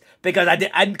pissed because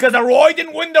because Roy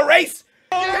didn't win the race.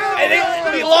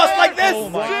 And he lost like this. Oh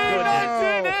my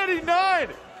goodness. 1989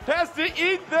 has to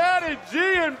eat that at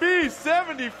G&B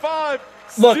 75,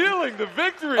 Look, stealing the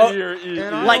victory here.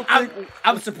 Like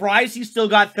I'm surprised he still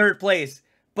got third place,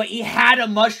 but he had a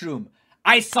mushroom.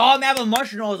 I saw him have a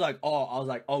mushroom. I was like,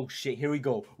 oh shit, here we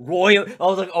go. Roy, I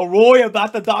was like, oh, Roy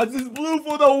about to dodge this blue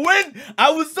for the win.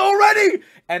 I was so ready.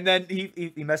 And then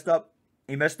he messed up.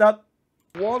 He messed up.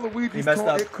 Waluigi's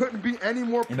taunt, it couldn't be any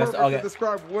more perfect to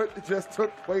describe what just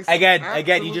took place.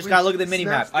 Again, you just gotta look at the mini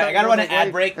map. I gotta run an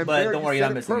ad break, but don't worry, you're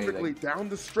not missing perfectly anything. Down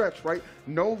the stretch, right?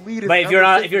 No lead. But if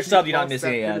you're sub, you're not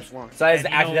missing it. So as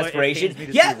the act of desperation.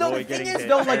 Yeah, no, the thing is,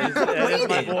 though, like you could have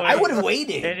waited. I would have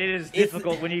waited. And it is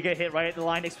difficult when you get hit right at the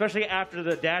line, especially after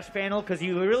the dash panel, because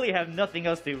you really have nothing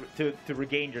else to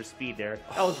regain your speed there.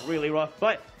 That was really rough,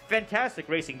 but. Fantastic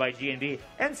racing by GNB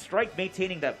and Strike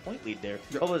maintaining that point lead there.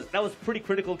 Yep. That was pretty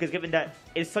critical because given that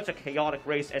it's such a chaotic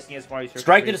race, SNES Mario Kart.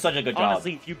 Strike did such a good job.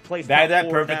 Honestly, if you place that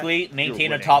perfectly,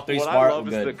 maintain a top 3 spot. What I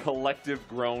love is the collective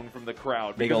groan from the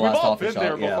crowd. Big We've all been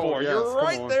there before. You're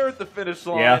right there at the finish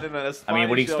line. Yeah. And I mean,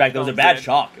 what do you expect? It was a bad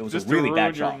shock. It was a really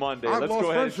bad shock. Monday. Let's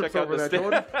go ahead and check out the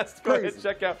Let's go ahead and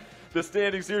check out the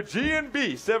standings here.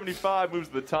 GNB 75 moves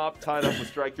to the top, tied up with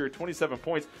Strike here at 27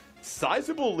 points.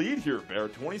 Sizable lead here, Bear.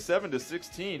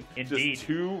 27-16. Indeed. Just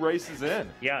 2 races in.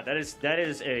 Yeah, that is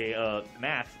a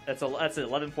math. That's an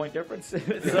 11-point difference.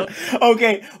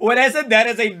 Okay, when I said that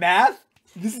is a math,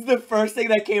 this is the first thing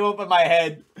that came up in my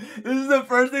head.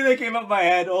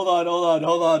 Hold on.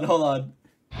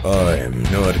 I'm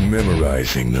not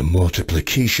memorizing the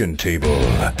multiplication table.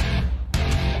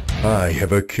 I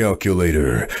have a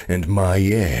calculator, and my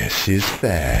ass is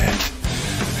fat.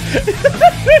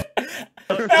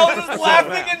 I was just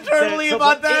laughing internally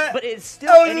about that. But it's still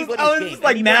I was just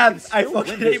like math. I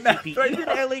fucking hate math right Even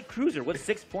now. LA Cruiser with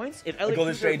 6 points. If LA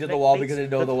Going straight to the wall because I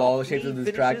know the wall shapes of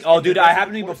this track. finishes, Oh, dude, I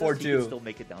happened to me before too. Still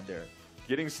make it down there.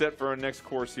 Getting set for our next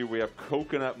course here, we have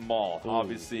Coconut Mall. Ooh.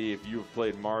 Obviously, if you've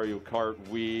played Mario Kart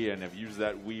Wii and have used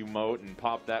that Wii mote and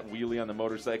popped that wheelie on the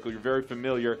motorcycle, you're very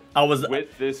familiar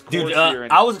with this course here.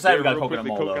 I was excited about Coconut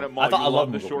Mall, though. I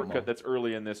love the shortcut that's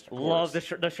early in this course. Love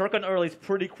the shortcut early is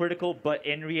pretty critical, but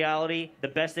in reality, the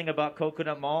best thing about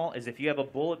Coconut Mall is if you have a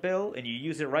bullet bill and you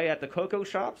use it right at the Coco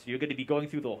shops, you're going to be going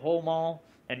through the whole mall,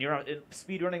 and you're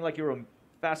speed running like you're a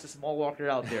fastest mall walker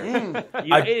out there.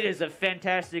 It is a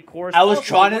fantastic course. I was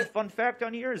trying to. Fun fact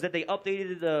on here is that they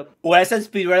updated the. When I said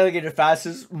speedrunner get the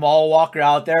fastest mall walker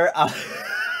out there, I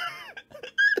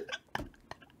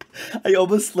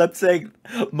almost slept saying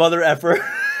mother effer.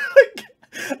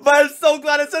 But I'm so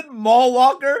glad I said mall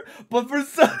walker. But for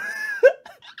some,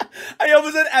 I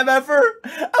almost said MFer.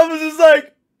 I was just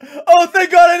like, oh,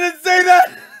 thank God I didn't say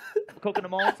that.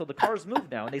 Coconut Mall, so the cars move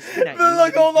now and they spin at you.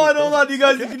 Like, hold on, you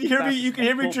guys, you can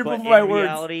hear me triple for my words.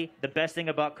 In reality, the best thing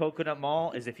about Coconut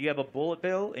Mall is if you have a bullet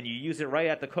bill and you use it right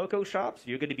at the Coco shops,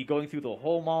 you're going to be going through the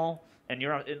whole mall, and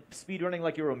you're speed running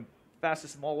like you're a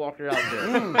fastest mall walker out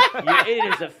there.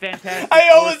 It is a fantastic. I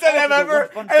almost said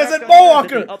MFer. I said mall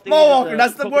walker. Mall walker.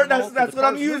 That's the word. That's what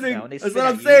I'm using. That's what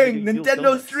I'm saying.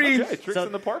 Nintendo Street. Okay, tricks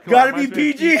in the park. Gotta be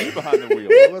PG. Behind the wheel.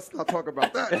 Well, let's not talk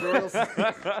about that, girls.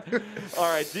 All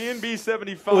right, DNB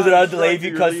 75. Was it on delay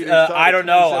because I don't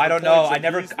know. I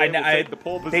never.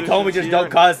 They told me just don't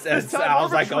cuss. And I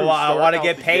was like, oh, I want to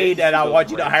get paid and I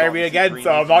want you to hire me again,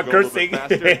 so I'm not cursing.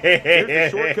 Here's the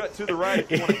shortcut to the right.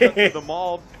 If you want to cut through the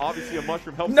mall, obviously a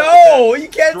mushroom helps. No, you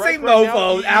can't say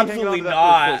mofo. Absolutely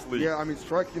not. Yeah, I mean,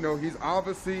 Strike, you know, he's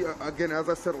obviously, again, as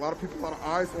I said, a lot of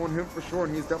eyes on him for sure,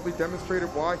 and he's definitely demonstrated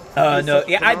why. No,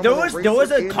 yeah, there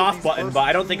was a cough button, but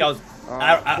I don't think I was.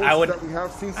 I would. That we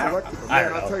have seen selected.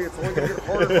 Man, I tell you, it's only going to get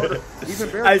harder and harder.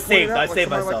 Even I saved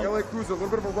myself. Like LA Cruiser, a little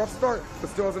bit of a rough start, but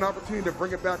still has an opportunity to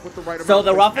bring it back with the right amount. So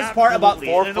the roughest part about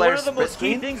 4-player split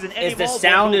screen is the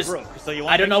sound is.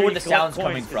 I don't know where the sound's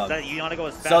coming from.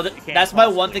 So that's my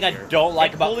one thing I don't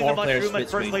like about 4-player split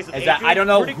screen is that I don't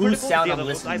know whose sound I'm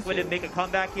listening to. Make a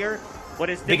comeback here.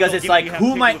 Because it's like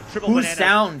whose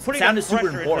sound is super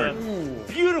important.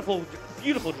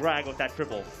 Beautiful drag with that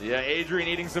triple. Yeah, Adrian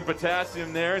eating some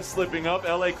potassium there and slipping up.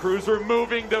 LA Cruiser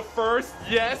moving to first.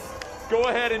 Yes. Go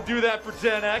ahead and do that for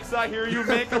Gen X. I hear you,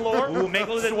 Mangalore.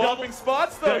 Swapping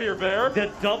spots though here, Bear.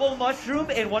 The double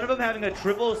mushroom and one of them having a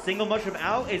single mushroom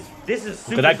out this is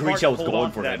super. That green shell was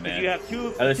going for him, man. You have two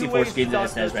ways to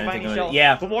stop this spiny shell.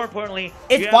 Yeah. But more importantly,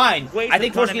 it's fine. I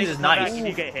think Force Games is nice.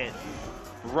 You get hit.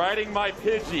 Riding my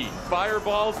Pidgey.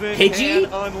 Fireballs in Pidgey?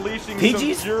 hand, unleashing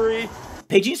some fury.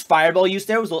 Pidgey's fireball use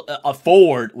there was a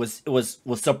forward was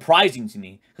surprising to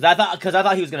me because I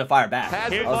thought he was gonna fire back.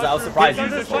 I was surprised.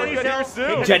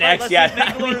 Gen X, yeah.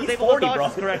 He's 40, bro.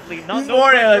 Correctly. He's 40.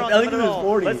 I think he was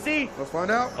 40. Let's see. Let's find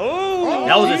out. Oh,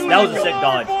 that was a sick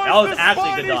dodge. That was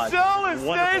actually a good dodge.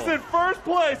 Stays in first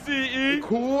place, EE.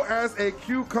 Cool as a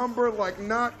cucumber, like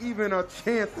not even a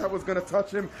chance that was gonna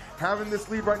touch him. Having this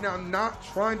lead right now, not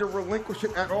trying to relinquish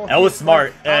it at all. That was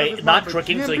smart. Not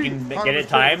tricking so he can get it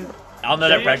timed. Under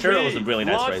that pressure, it was a really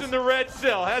nice race. Launching the red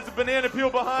shell, has a banana peel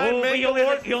behind. Oh, he only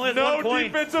has no one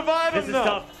point. defensive item, This is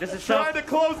tough. This is trying to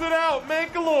close it out.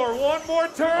 Mangalore, one more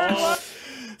turn.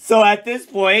 So at this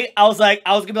point, I was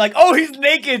gonna be like, oh, he's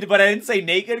naked, but I didn't say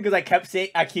naked because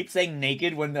I keep saying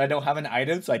naked when I don't have an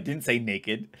item, so I didn't say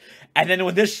naked. And then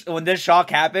when this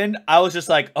shock happened, I was just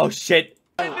like, oh shit.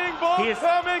 Lightning ball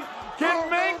coming.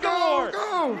 Can Mangalore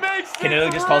makes Can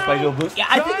it just call Spidey to a boost? Yeah,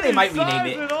 I think they might rename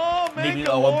it. Maybe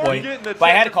at one point. But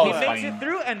I had to call it He makes Spidey. it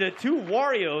through, and the two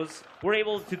Warrios were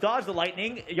able to dodge the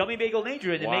lightning, Yummy Bagel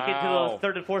Danger, and make it to the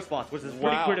third and fourth spots, which is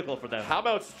pretty critical for them. How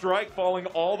about Strike falling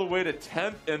all the way to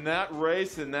 10th in that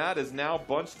race, and that is now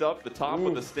bunched up the top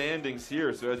of the standings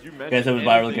here. So as you mentioned, Yeah, so it was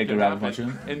viral kick around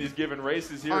punching. in these given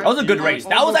races here. That was a good race.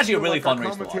 That was actually a really fun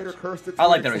race to watch. I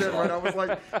like that race a lot. I was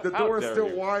like, the door is still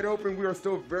wide open. We are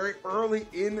still very early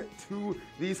into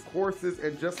these courses,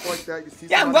 and just like that, you see.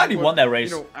 Yeah, I'm glad he won that race.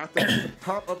 You know, at the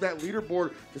top of that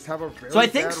leaderboard, just have a very So I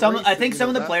think some of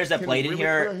the that players that can played in really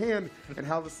here put a hand in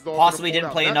how this is all possibly gonna didn't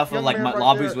fold play out. enough That of like young man right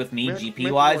lobbies there, with me, man,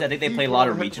 GP wise. I think they played a lot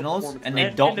of regionals, and they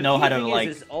don't know how to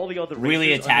like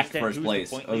really attack first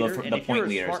place or the point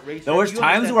leaders. There was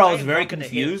times where I was very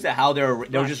confused at how they were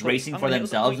just racing for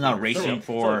themselves, not racing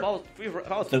for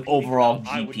the overall GP.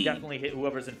 I would definitely hit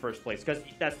whoever's in first place because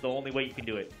that's the only way you can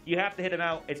do it. You have to hit him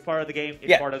out. It's part of the game.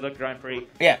 It's part of the Grand Prix.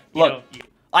 Yeah, look,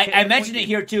 I mentioned it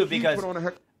here too because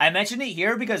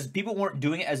people weren't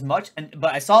doing it as much,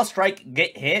 but I saw Strike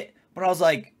get hit, but I was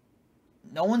like,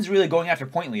 no one's really going after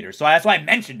point leaders, so that's why I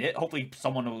mentioned it. Hopefully,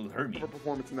 someone will hear me.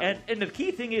 And the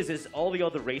key thing is all the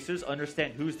other racers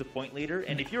understand who's the point leader,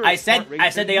 and if you're I said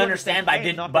they understand, but I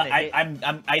didn't. But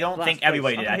I don't think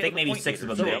everybody did. I think maybe 6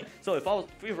 of them did. So if I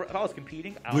was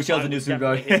competing, Blue Shell's a new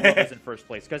super hit whoever's in first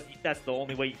place because that's the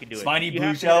only way you can do it. Spiny You Blue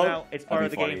have to hit Shell. him out. It's part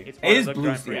of the game. It's It part is of the blue,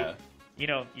 Grand Prix. yeah. You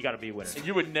know, you got to be a winner. And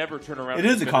you would never turn around. It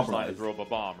is a compromise. And throw up a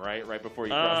bomb, right before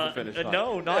you cross the finish line.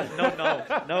 No,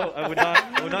 I would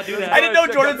not do that. I didn't know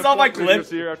Jordan saw my clip.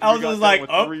 I was just like,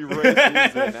 oh. 3 races,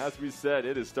 and as we said,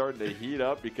 it is starting to heat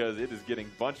up because it is getting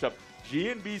bunched up.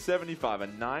 G&B 75, a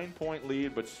 9-point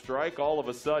lead, but Strike all of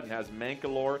a sudden has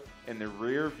Mangalore in the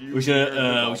rear view. We should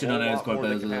not ask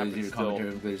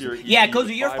commentary. Yeah,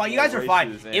 Cozy, you're fine. You guys are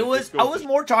fine. I was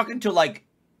more talking to like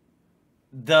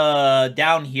the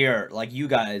down here, like you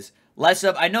guys. Less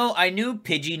of I knew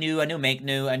Pidgey knew, I knew Mank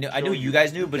knew, I knew you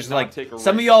guys knew, but just like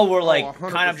some of y'all were like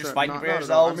kind of just fighting for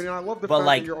yourselves. I mean, I love the but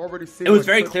like it was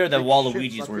very clear that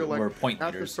Waluigi's were point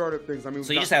leaders. So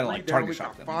you just had to like target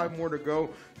shock them. 5 more to go.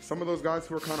 Some of those guys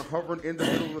who are kind of hovering in the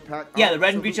middle of the pack. Yeah, the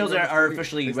red and green shells are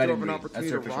officially red and green. That's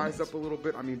their official rise up a little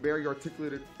bit. I mean, very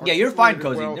articulated. Yeah, you're fine,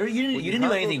 Cozy. You didn't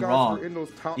do anything wrong.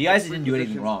 You guys didn't do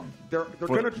anything wrong. They're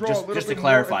going to draw a little just to bit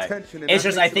clarify, more attention, it's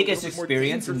just I think it's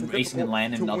experience and racing and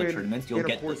land in other tournaments. You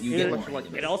get more.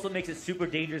 It also makes it super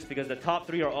dangerous because the top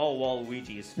 3 are all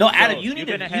Waluigi's. No, Adam, you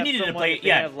needed to play.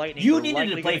 Yeah, you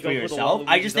needed to play for yourself.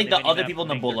 I just think the other people in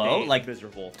the below, like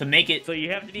to make it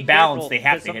balanced, they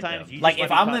have to hit them. Like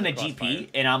if I'm in a GP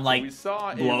and I'm like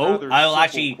low, I'll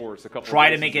actually try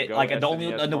to make it like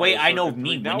the way I know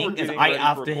me winning is I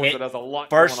have to hit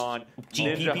first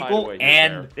GP people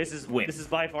and win. This is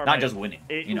by far not just winning.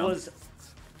 It was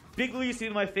Big Blue used to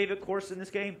be my favorite course in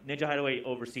this game. Ninja Hideaway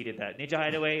overseeded that. Ninja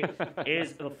Hideaway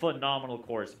is a phenomenal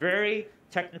course. Very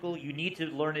technical. You need to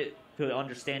learn it to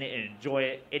understand it and enjoy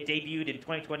it. It debuted in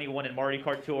 2021 in Mario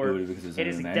Kart Tour. It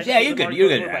is yeah, you're good. You're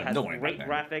good. It has great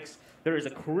graphics. There is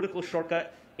a critical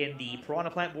shortcut in the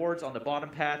piranha plant boards on the bottom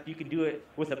path. You can do it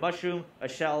with a mushroom, a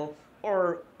shell,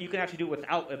 or you can actually do it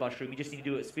without a mushroom. You just need to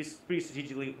do it pretty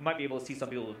strategically. You might be able to see some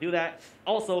people do that.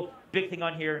 Also, big thing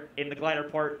on here, in the glider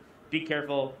part, be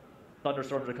careful.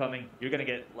 Thunderstorms are coming. You're going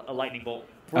to get a lightning bolt.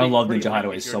 I love Ninja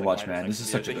Hideaway so much, man. This is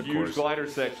such a good course. Huge glider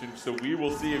section, so we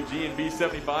will see if G&B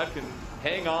 75 can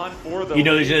hang on for the. You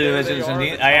know,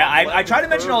 I try to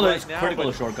mention all those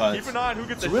critical shortcuts. Keep an eye on who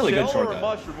gets a really good shortcut.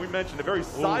 Mushroom. We mentioned a very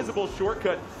sizable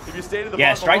shortcut. If you stay to the yeah,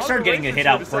 bottom, Strike started getting a hit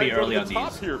out pretty early on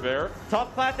these.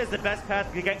 Top path is the best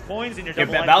path to get coins in your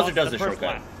double. Yeah, Bowser does the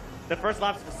shortcut. The first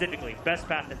lap specifically, best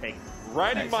path to take.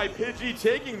 Riding my Pidgey,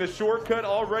 taking the shortcut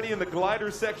already in the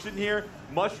glider section here.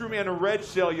 Mushroom and a red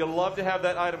shell. You love to have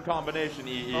that item combination,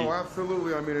 EE. Oh,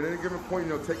 absolutely. I mean, at any given point,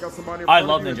 take out somebody. I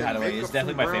love Ninja Hideaway. It's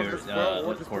definitely my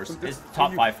favorite course. It's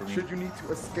top 5 for me. Should you need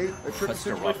to escape a tricky That's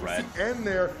a rough situation, ride. end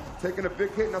there, taking a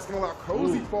big hit, and that's going to allow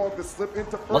Cozy Fog to slip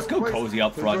into first Let's go place Cozy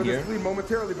up to front enjoy here. this lead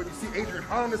momentarily, but you see Adrian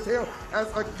hot on his tail as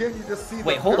again you just see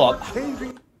Wait, the hold up.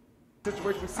 ever-changing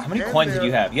situation. How many coins did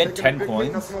you have? You had 10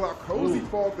 coins? That's going to allow Cozy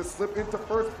Fog to slip into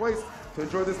first place to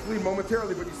enjoy this lead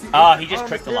momentarily, but you see. He just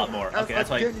tricked a lot more. Okay, that's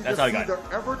how he got. That's how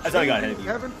he got ahead of you.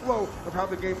 Ebb and flow of how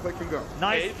the gameplay can go.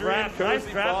 Nice draft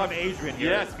from Adrian here.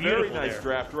 Yes, very nice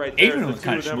draft right there. Adrian was The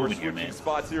kind of two of them were smooth here, switching man.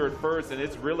 spots here at first, and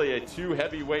it's really a 2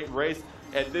 heavyweight race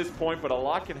at this point, but a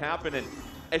lot can happen. And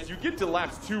as you get to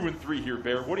laps 2 and 3 here,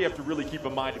 Bear, what do you have to really keep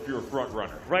in mind if you're a front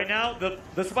runner? Right now,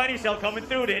 the spiny shell coming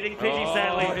through to hitting Pidgey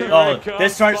sadly.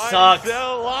 This start sucks.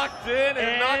 Locked in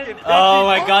and knocking Oh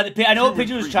my god, I know what 2 and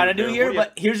Pidgey was 3 trying to do Bear. here,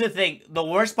 What but here's the thing. The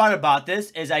worst part about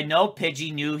this is I know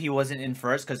Pidgey knew he wasn't in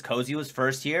first because Cozy was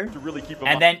first here. to really keep in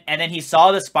And mind? then he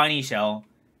saw the spiny shell.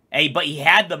 But he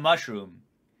had the mushroom.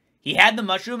 He had the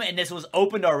mushroom and this was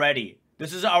opened already.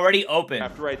 This is already open.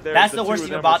 Right there, That's the the two worst of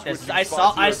thing them about are this. switching I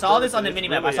spots here saw at this on the first,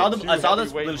 and minimap. it's I really a saw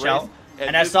this two-heavyweight blue race shell. at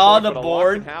And I this saw point, the but a lot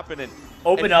board can happen, and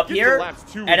open as you up get to here,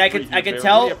 laps 2 and I three could here, Bear,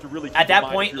 tell what do you have to really keep at in that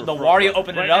mind point if you're the a front Wario runner?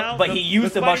 opened it up, but he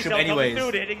used the mushroom anyways.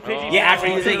 Yeah, after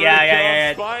he used it, yeah.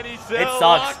 It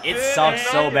sucks. It sucks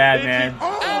so bad,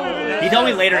 man. He told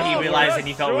me later he realized and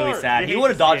he felt really sad. He would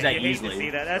have dodged that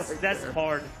easily. That's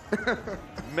hard.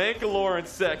 Mangalore in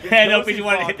second. I know, Cozy but you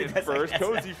wanna Fog hit the in desk, I first. guess.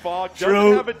 Cozy Fog doesn't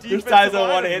True. have a There's defensive times I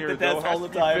want item to hit here, the though. desk Has all the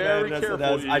to be time, very man.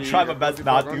 careful, I EE. try my best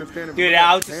not to. Dude,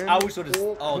 I wish would have.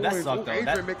 Oh, that sucked though.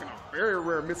 Adrian making a very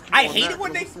rare miscue I on hate that, it when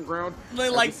gonna they- lose some ground. They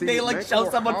As like you see, they like show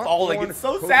Mangalore someone hot falling. on It's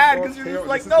so Cozy sad Fog's because you're tail. just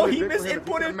like, This is no, really he big for him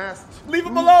to misinputted. amass Leave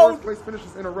him 2 alone. First place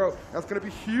finishes in a row. That's going to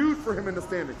be huge for him in the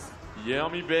standings.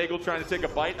 Yummy Bagel trying to take a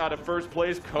bite out of first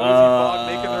place. Cozy Fog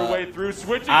making their way through.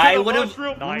 Switching I to the would've-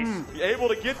 mushroom. Nice. Able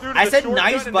to get through to I the said shortcut,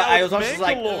 nice, and but now I it's was also just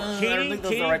like, Mangalore. I don't think that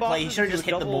was the right play. He should have just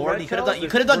hit the board. You could have done. You Red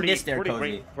could have done shells this is there, pretty Cozy.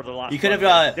 great for the last You could one.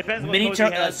 have Depends what mini Cozy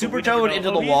has, super we never toed know. into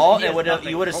Oh, the he wall, has and would have nothing.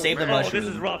 you would have saved the Oh, this is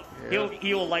mushroom. rough.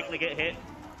 He will likely get hit.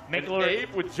 Mangalore. Abe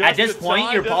with just At this the point,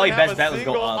 time, your probably doesn't have best a bet was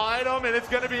go single up. Item, and it's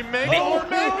going to be Mangalore.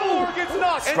 Mangalore gets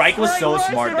knocked. Strike was so Rice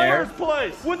smart in there. first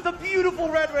place. With the beautiful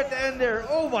red at the end there.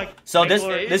 Oh my. So this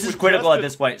Mangalore- this is with critical just at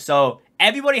this point. So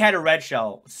everybody had a red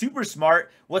shell. Super smart.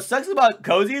 What sucks about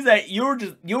Cozy is that you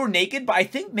were naked, but I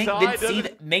think Mink Ty didn't see doesn't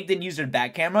that Mink didn't use their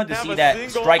back camera to have see a that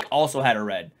single Strike also had a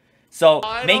red. So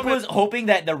item Mink was and- hoping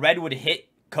that the red would hit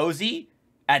Cozy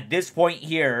at this point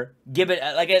here. Give it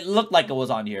like it looked like it was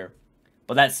on here,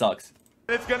 but that sucks.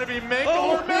 It's going to be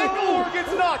Mangalore. Mangalore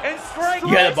gets knocked. And Strike. You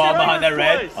had the ball Strike behind that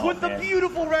red? place. Oh, With the man.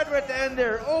 beautiful red at the end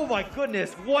there. Oh my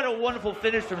goodness. What a wonderful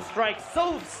finish from Strike.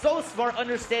 So smart,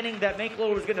 understanding that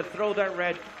Mangalore was going to throw that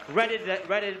red. Redded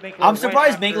Mangalore. I'm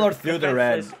surprised right Mangalore after threw the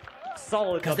red. defenseless.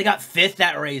 Solid. Because they got fifth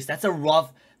that race. That's a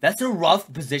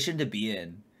rough position to be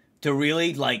in. To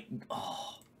really like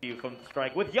From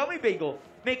Strike with Yummy Bagel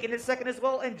making it second as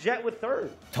well, and Jet with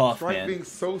third. tough, Strike man. being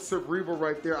so cerebral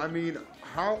right there. I mean,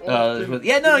 how often...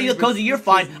 Yeah, no, do you even Cozy, you're see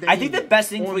fine. his I think the name best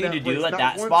thing on for you to that do race? at Not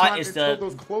that one spot time is until to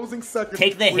those closing seconds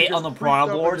take the where he hit on just the freaked out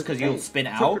piranha boards with because his you'll aim, spin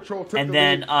took out, control, took and the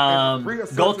then lead, and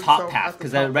reasserted go top himself path at the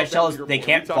because top the of red that shells they leaderboard.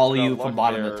 can't We talked follow about you luck from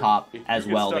bottom to there. top If as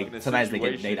you're well. stuck They in a sometimes they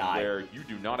situation die. where you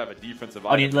do not have a defensive Oh,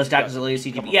 item, let's you've got tackle the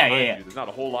CGP. someone Yeah, behind yeah. you. There's not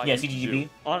a whole lot Yeah, you can do. CGP.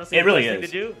 Honestly, It really the best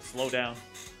is. thing to do, slow down.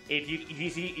 If you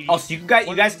see, Oh, so you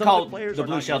guys some call of players the are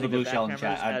blue not shell the using blue their shell in back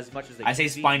chat. cameras as much as they I say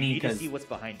should be. spiny You need to because see what's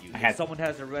behind you. I If had- someone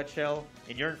has a red shell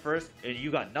and you're in first and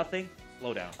you got nothing,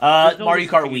 slow down. Mario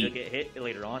reason Kart for you Wii. to get hit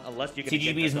later on unless you can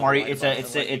CGP is Mario.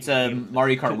 It's a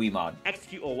Mario Kart Wii mod.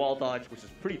 execute a wall dodge, which is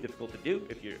pretty difficult to do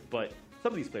if you're. But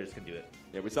some of these players can do it.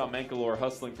 Yeah, we saw Mangalore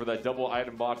hustling for that double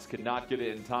item box, could not get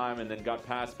it in time, and then got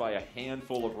passed by a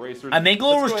handful of racers.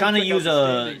 Mangalore was Let's go trying ahead to and check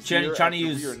out use the standings trying to here,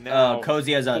 use as we are now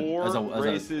Cozy as a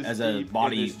body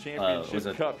body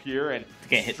championship cup here, and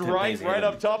get hit to Strike base right him.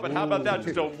 up top. And how about that?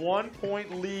 Just a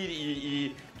 1-point lead,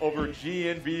 EE over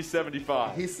GNB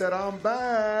 75. He said, I'm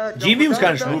back. GB was Don't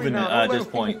kinda forget moving, now. at this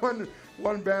point.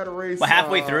 One bad race. But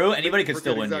halfway through, anybody could forget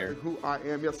still win exactly here. Who I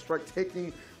am. Yes, Strike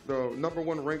taking the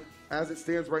 #1 rank as it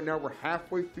stands right now. We're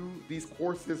halfway through these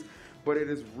courses, but it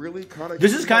is really kind of.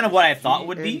 This is kind of what I thought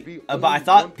would be, but I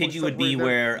thought Pidgey would be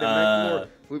where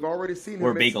we've already seen him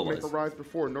where make Bagel a was. rise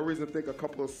before. No reason to think a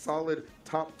couple of solid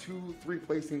top 2-3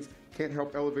 placings can't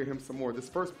help elevate him some more. This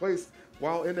first place,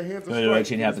 while in the hands of Strike,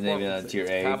 Change happens maybe on tier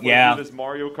 8. Halfway Yeah. through this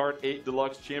Mario Kart 8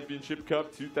 Deluxe Championship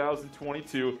Cup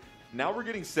 2022. Now we're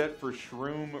getting set for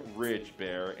Shroom Ridge,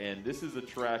 Bear, and this is a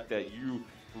track that you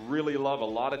really love. A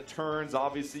lot of turns.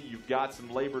 Obviously, you've got some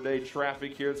Labor Day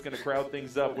traffic here. It's going to crowd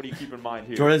things up. What do you keep in mind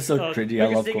here? Jordan's so cringy.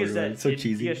 I love thing is Gorge. that It's so in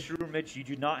cheesy. Shroom, Mitch, you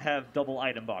do not have double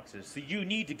item boxes, so you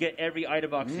need to get every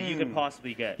item box that you can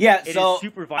possibly get. Yeah, It so is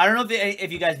super I don't know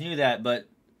if you guys knew that, but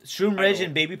Shroom Ridge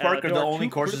and Baby Park are there the are only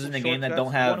two courses in the critical game that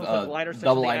don't shortcuts, have one with the lighter section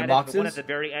double they item added, the boxes. one at the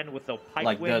very end with the pipe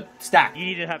Like wing. the stack. You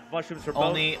need to have mushrooms for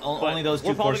Only those two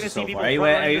we're probably courses gonna see so people far. front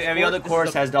running this Every other This course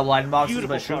is a has double item boxes,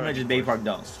 beautiful but Shroom Ridge and Baby Park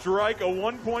don't. Strike a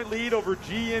 1-point lead over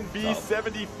GNB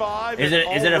 75. Is it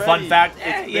and a fun already fact?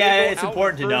 it's Yeah, Bagel it's out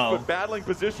important to first, know. But battling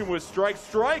position with Strike.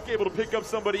 Strike able to pick up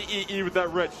somebody EE with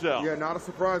that red shell. Yeah, not a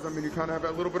surprise. I mean, you kind of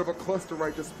have a little bit of a cluster,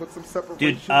 right? Just put some separation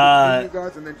Dude, between you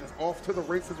guys, and then just off to the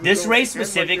races. we This go. race And right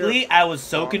specifically, there, I was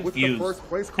so with the confused first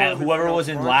place at car, whoever was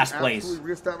in last place.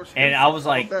 And I was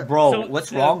like, bro, So, what's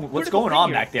the wrong? What's critical going thing on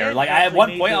here, back there? Ed Like, at actually one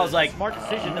made point, I the was like, smart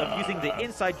decision of using the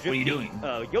inside are you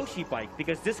drifting Yoshi bike,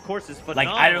 because this course is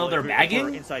phenomenal. I don't know they're if you're bagging,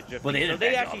 for inside drifting. but they so didn't they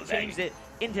bag actually all the bagging. changed it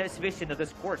into anticipation of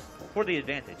this course for the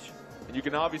advantage. And you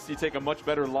can obviously take a much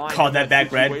better line. Called in that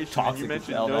back red, situation. toxic You as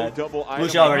mentioned hell, no man. double Blue item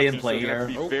shell already in boxes, play so you have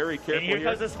to here. Be very careful And here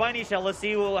comes the spiny shell. Let's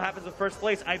see what happens in first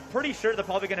place. I'm pretty sure they're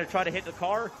probably going to try to hit the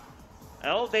car.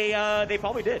 Well, they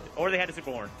probably did, or they had a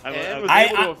super horn. I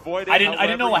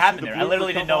didn't know what happened there. I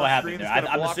literally didn't know what happened there.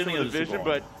 I'm assuming it was a vision, super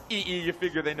but EE, you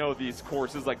figure they know these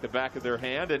courses like the back of their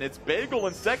hand, and it's Bagel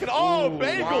in second. Oh,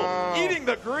 Bagel eating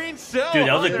the green shell. Dude,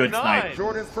 that was a under good 9. snipe.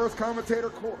 Jordan's first commentator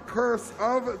curse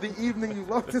of the evening. You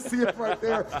love to see it right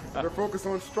there. They're focused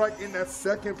on Strike in that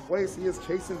second place. He is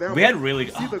chasing down. We had really.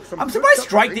 You see some I'm good surprised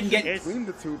Strike didn't separation get. between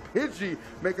the two. Pidgey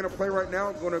making a play right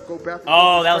now. Going to go back. And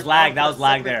Oh, get that was Strike lag. out That was that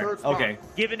lag second there. and third spot. Okay.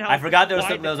 Given how I forgot there was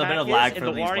wide a the bit of pack lag is for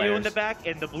and the these Wario players. in the back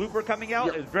and the blooper coming out,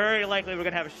 Yep. it's very likely we're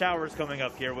gonna have showers coming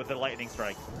up here with the lightning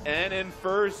strike. And in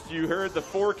first, you heard the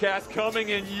forecast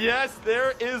coming, and yes,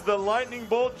 there is the lightning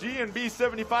bolt. GNB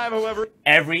 75, however.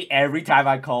 Every time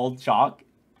I called Chalk,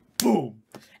 boom,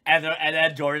 and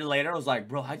then Jordan later was like,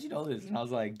 "Bro, how'd you know this?" And I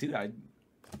was like, "Dude,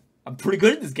 I'm pretty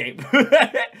good at this game.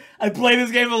 I play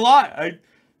this game a lot.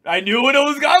 I knew when it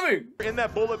was coming." In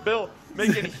that bullet bill,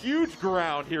 making huge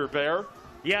ground here, Bear.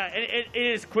 Yeah, it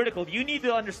is critical. You need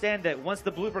to understand that once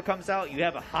the blooper comes out, you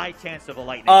have a high chance of a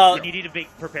lightning, and you need to be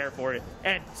prepared for it.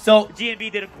 And so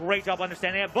GNB did a great job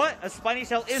understanding that, but a spiny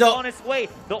shell is So- on its way.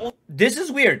 This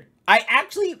is weird. I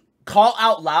actually call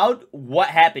out loud what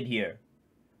happened here,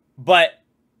 but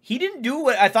he didn't do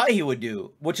what I thought he would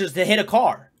do, which is to hit a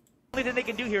car. The only thing they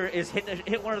can do here is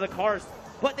hit one of the cars,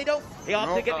 but they don't. They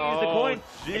opt to get to use the coin.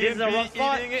 It is in a rough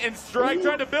spot. Eating it, and Strike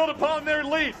trying to build upon their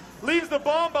lead. Leaves the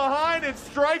bomb behind, and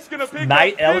Strike's gonna pick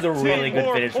That up was a 15 really good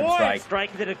more finish from points. Strike.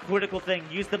 Strike did a critical thing.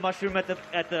 Use the mushroom at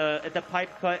the pipe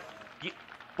cut.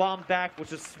 Bomb back,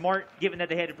 which is smart, given that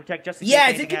they had to protect just in case Yeah,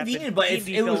 it's anything inconvenient, happened. but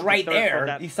GNB it was fell right third for there.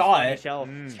 that You saw spiny it. shell.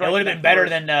 It Strike would have that been better first.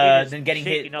 than It is getting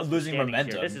hit, shaking us losing standings here.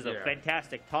 momentum. This is a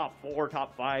fantastic top 4,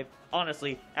 top 5.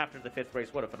 Honestly, after the 5th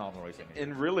race, what a phenomenal racing.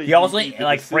 And really, He also, the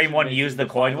like, frame one decision-making used the the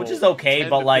coin, final which is okay, 10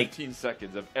 but, to like, 15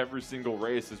 seconds of every single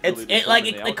race is It's really it like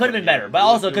determine the it could have been outcome better, here. but It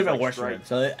really also it could have feels been worse for Strike him.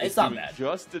 So is it's not doing bad.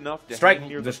 Just enough to Strike hang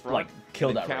near the just, front like, killed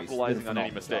and that race. capitalizing Did on any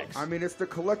phenomenal mistakes. I mean, it's the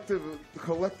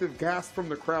collective gasp from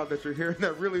the crowd that you're hearing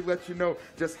that really lets you know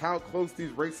just how close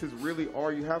these races really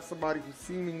are. You have somebody who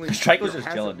seemingly Strike was just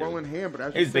has chilling, it well dude. in hand, but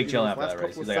as He you was said, big chilling these after last that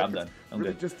race. couple He's of like, I'm seconds done. I'm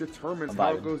really good. just determines I'm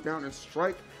how vibing. it goes down. And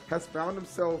Strike has found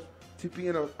himself to be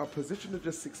in a position to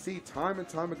just succeed time and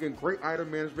time again. Great item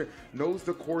management, knows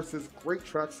the courses, great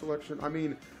track selection. I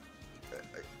mean,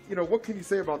 you know, what can you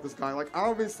say about this guy? Like,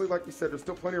 obviously, like you said, there's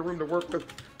still plenty of room to work with,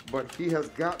 but he has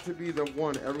got to be the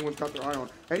one everyone's got their eye on.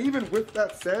 And even with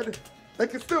that said, they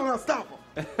can still not stop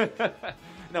him.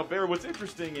 Now, Bear, what's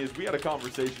interesting is we had a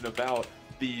conversation about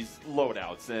these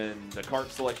loadouts and the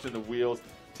cart selection, the wheels.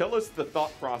 Tell us the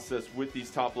thought process with these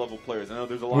top-level players. I know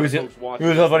there's a lot of folks watching.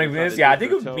 Who's helping this? this? Yeah, I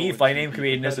think me fighting name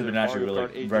creating this has been actually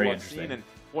really very interesting. And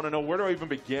want to know, where do I even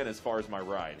begin as far as my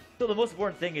ride? So the most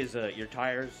important thing is your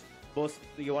tires.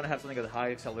 You want to have something with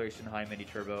high acceleration, high mini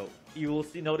turbo. You will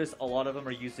notice a lot of them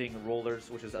are using rollers,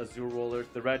 which is azure rollers.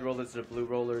 The red rollers are blue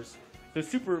rollers. So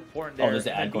super important there. there's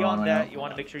the ad And going on beyond right that, now? you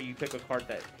want to make sure you pick a cart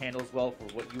that handles well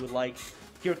for what you would like.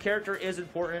 Your character is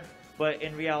important, but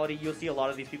in reality, you'll see a lot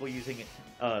of these people using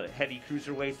heavy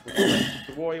cruiserweights, which is like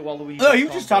the Roy Waluigi. Oh, he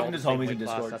was just talking to his homies in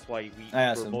Discord. That's why I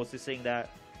asked we're him. mostly seeing that.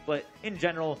 But in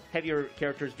general, heavier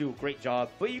characters do a great job.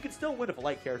 But you can still win with a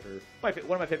light character. One of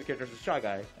my favorite characters is Shy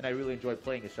Guy, and I really enjoy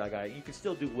playing as Shy Guy. You can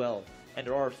still do well. And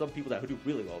there are some people that do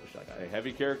really well with Shy Guy. Hey,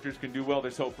 heavy characters can do well.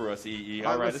 There's hope for us, EE.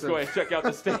 All right, let's go ahead and check out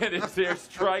the standings here.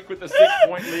 Strike with a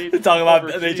 6-point lead. Talking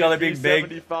about each other being big.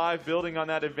 75, building on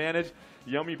that advantage.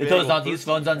 Yummy They told us not to use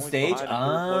phones on stage?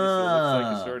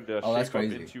 Oh, that's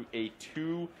crazy. Into a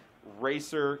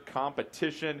 2-racer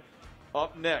competition.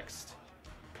 Up next,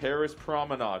 Paris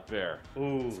Promenade Bear.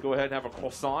 Ooh. Let's go ahead and have a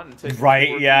croissant and take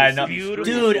Right, yeah, no. Beautiful.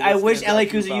 Dude, I wish LA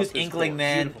Kuza about used this Inkling, course.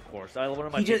 man. Beautiful course. One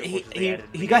of my He just favorite courses they added.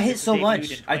 he got hit so Debuted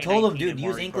much. in I told him, 2019 dude, use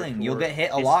Mario Kart Inkling. Tour. You'll get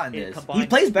hit a lot in It this. He combines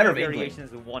plays better with two Inkling.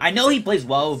 variations in one I know he course. plays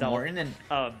well with So, Morton, and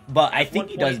at but I think one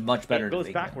he does point, much better It goes than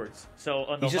Inkling. backwards. So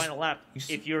on the He's just- final lap,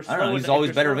 if you're I don't know, slow he's enough- always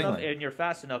if you're better slow with enough Inkling. and you're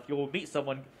fast enough, you'll meet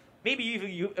someone. Maybe even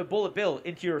you a bullet bill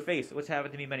into your face, which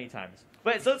happened to me many times.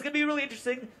 But so it's gonna be really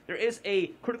interesting. There is a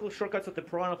critical shortcuts with the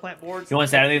Piranha Plant boards. You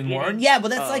want Saturday with Morton? Yeah, but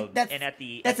that's like that's and at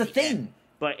the that's at a the thing. end.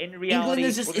 But in reality, England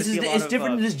is just we're gonna see a lot it's of,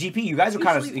 different than this GP. You guys are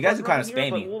kind of usually spammy. front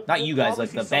runner here, but Not you guys, probably like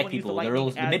see the back someone use people. the The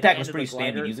lightning at mid the pack end was of pretty the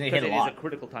glider, spammy. He's gonna because hit a It is lot. a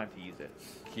critical time to use it.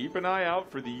 Keep an eye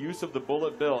out for the use of the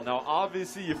bullet bill. Now,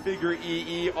 obviously, you figure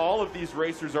EE, all of these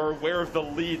racers are aware of the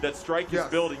lead that Strike is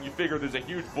building. You figure there's a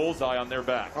huge bullseye on their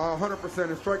back. 100%.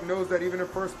 And Strike knows that even in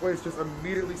first place, just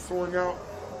immediately soaring out.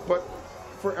 But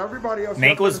for everybody else,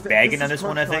 Mank was this bagging is on this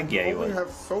one, I crunch think. time. Yeah, he You only was. have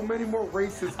so many more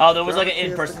races. Oh, there was to like have an a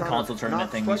chance in-person to kind console of tournament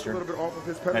knock thing, Strike Easter. a little bit off of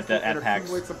his At pedestal the- at and PAX.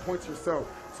 accumulate some points yourself.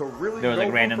 So really, There was, like,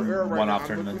 no room random for error right one-off now. I'm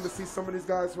tournaments. looking to see some of these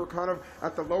guys who are kind of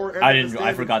at the lower end. I of the didn't. I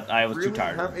standings forgot. I was too really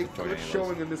tired. Have a to join good any of those.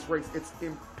 showing in this race. It's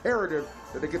imperative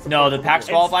that they get some. No, points the over PAX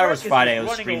here. qualifier was Strike is Friday. It was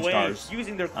running Stream away, Stars.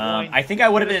 using their coin. I think I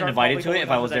would have They're been gonna invited start to it if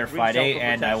I probably was going there for that green Friday shell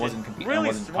and I protection. wasn't competing. I Really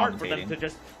wasn't smart for them to commentating.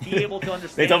 just be able to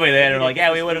understand. They told me that, and they're like,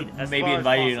 "Yeah, we would As have far maybe as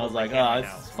invited you," and I possible was like, right "Oh,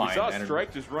 now. it's We fine." saw I didn't-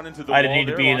 Strike just run into the I didn't wall need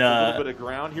to there, be in lost a a little bit of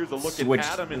ground. Here's a look switch, at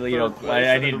Adam in you know, third place.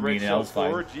 I into didn't the mean it, red I was shell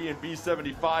fine. four, G&B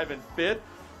 75 in fifth.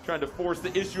 Trying to force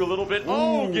the issue a little bit.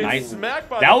 Oh, gets nice.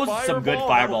 smacked by That the was some good fireball. fireballs,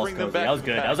 That'll bring them Cozy. back That was to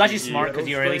good. the That was pack. actually smart because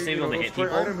you were at least able to hit Those great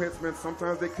people. item hits, man.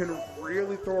 Sometimes they can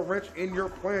really throw a wrench in your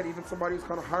plan. Even somebody who's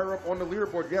kind of higher up on the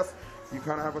leaderboard. Yes, you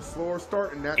kind of have a slower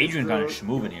start, and that Adrian is kind the of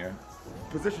schmoovin' here.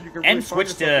 position you can And really find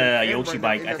switched to yourself in. a And Yoshi right now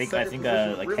bike. in I that think second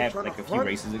position, like really half trying like to a few hunt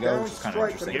races ago, down which is kind of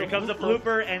Strike. interesting. Here comes a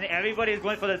blooper, and everybody is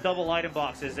going for the double item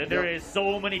boxes, and there is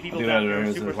so many people Dude, down that there,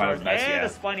 is the superstars, final best, and yeah. a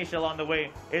spiny shell on the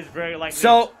way is very likely.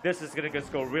 So- this is going to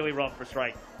just go really rough for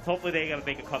Strike. Hopefully they gotta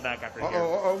make a comeback after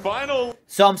here. Final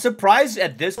So I'm surprised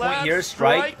at this point lap, here,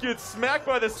 Strike. gets smacked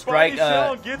by the Strike. spiny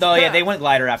shell and gets No, yeah, back. they went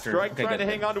glider after. Strike Okay, trying to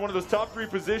good. hang on to one of those top three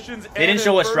positions. They didn't and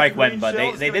show in what first, Strike went, green but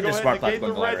shell's they gonna did the go smart ahead and play negate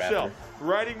going the red glider shell. after.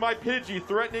 Riding my Pidgey,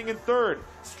 threatening in third.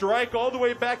 Strike all the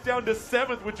way back down to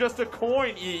seventh with just a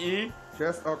coin, EE.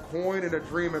 Just a coin and a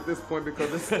dream at this point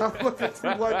because it's not looking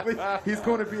too likely he's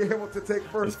going to be able to take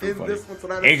first in this one. So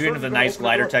that Adrian with a nice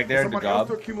glider tech there. Good Somebody else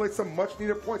job. to accumulate some much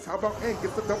needed points. How about N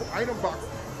gets the double item box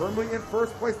firmly in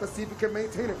first place. Let's see if he can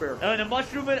maintain it there. And a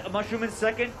mushroom in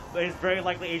second, but it's very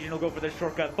likely Adrian will go for the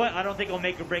shortcut. But I don't think he'll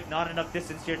make or break. Not enough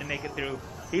distance here to make it through.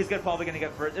 He's probably gonna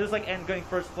get first. It was like N going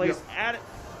first place.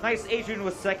 Nice, Adrian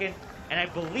was second. And I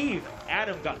believe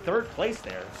Adam got third place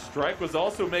there. Strike was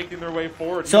also making their way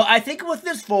forward. So I think with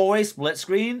this four-way split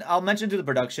screen, I'll mention to the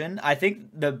production, I think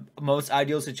the most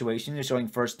ideal situation is showing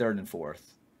first, third, and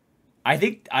fourth. I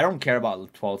don't care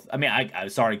about 12th. I mean, I'm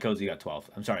sorry, Cozy got 12th.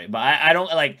 I'm sorry, but I don't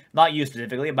like, not you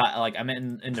specifically, but like I'm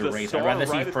in the race. I'd rather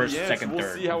see first, second, we'll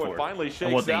third. see how and it fourth, finally and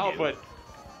shakes what they out, do. but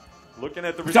looking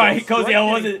at the results, Sorry, Cozy, Strike I getting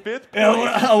wasn't, fifth I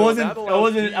place, so wasn't, that I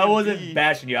allows wasn't D&B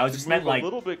bashing you. I was to just move meant like a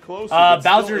little bit closer, but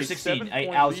still Bowser a 16, 7-point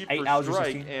lead for Bowser Strike,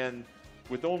 16. and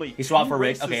with only He swapped 2 for Rick.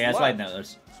 races Okay, that's why I left, know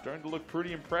this. starting to look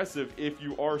pretty impressive. If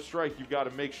you are Strike, you've got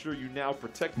to make sure you now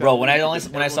protect that Bro, when lead I because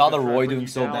when I saw the everyone's gonna Roy try to bring doing you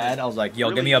so down. bad, I was like, yo,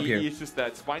 Really, get me up here. it's just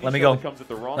that spiny Let me shell go. that comes at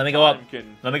the wrong Let me go up. time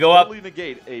can Let me go up. totally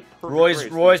negate a perfect Roy's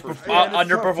race Roy's for the first Yeah, and it's tough,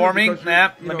 too, underperforming. because Nah, you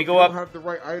let know, me if go you up. don't have the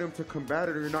right item to combat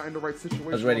it, or you're not in the right situation.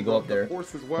 I was ready to go on up there. the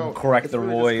course as well. Correct It's the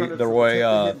really just Roy, kind of the Roy take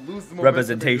the hit, lose the momentum,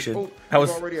 representation. and I was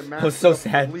already a I was so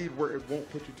massive sad. lead where it won't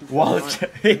put you too Well, far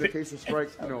behind. In the case of Strike,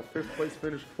 fifth place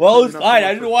finish. Well, it was Certainly not fine. so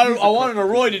I much didn't for want. he's I wanted a a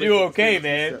Roy to do couple okay, of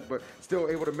man. set, but still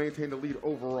able to maintain the lead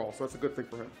overall. So that's a good thing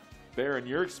for him. Bear, in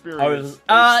your experience, I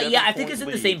was. a Yeah, I think it's in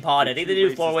the same pod. I think they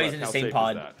did 4 ways in the same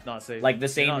pod. Not safe. Like the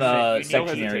same Not safe. You know section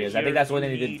hesitate. areas. I think that's when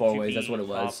they did 4 ways. That's what it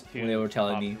was Top two, when they were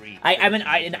telling top me. three. I mean,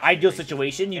 in an ideal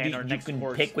situation, And our you next can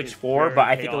course pick which is 4, very but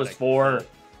I think it was chaotic. 4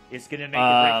 It's gonna make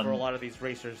it break for a lot of these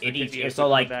racers. There in could each. be a So good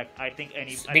like comeback. I think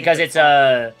because it's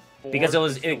because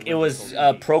it was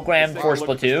programmed for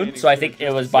Splatoon, so I think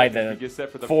it was by the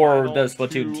for the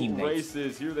Splatoon teammates.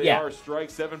 Races. Here they Yeah. are. Strike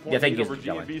 7 Yeah, point thank lead you, over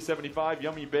Dylan. G&B 75.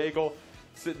 Yummy Bagel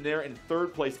sitting there in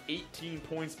third place, 18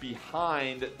 points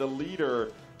behind the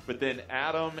leader. But then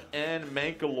Adam and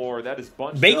Mankalore, that is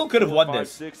bunched Bagel up, could have 4, won 5,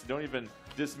 this. 6. Don't even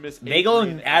dismiss Bagel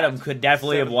Adrian and Adam at could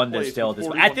definitely have won this 7th still. place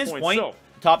with At 41 this points. point, So,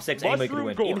 top 6, anybody could Mushroom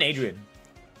win. Gorge. Even Adrian.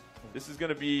 This is going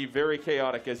to be very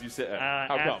chaotic, as you said.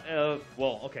 How come?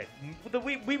 Well, okay. The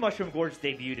Wii Mushroom Gorge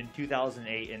debuted in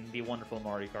 2008 in the wonderful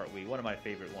Mario Kart Wii, one of my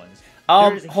favorite ones.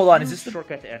 There's a Hold on, is huge this the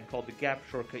shortcut at the end called the gap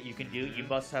shortcut you can do? You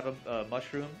must have a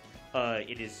mushroom.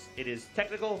 It is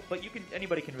technical, but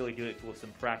anybody can really do it with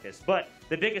some practice. But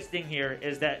the biggest thing here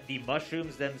is that the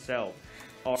mushrooms themselves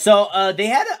are... So, they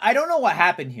had... I don't know what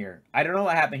happened here. But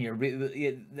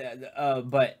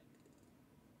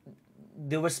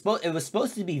it was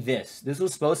supposed to be this. This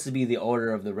was supposed to be the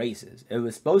order of the races. It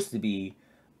was supposed to be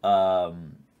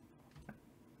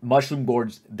Mushroom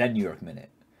Gorge, then New York Minute.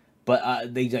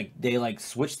 But they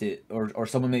switched it, or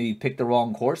someone maybe picked the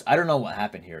wrong course. I don't know what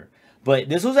happened here. But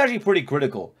this was actually pretty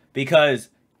critical because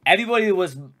everybody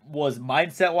was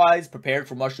mindset-wise prepared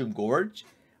for Mushroom Gorge.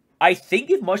 I think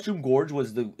if Mushroom Gorge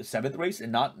was the 7th race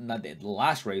and not the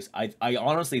last race, I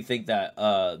honestly think that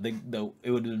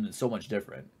it would have been so much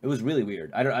different. It was really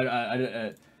weird.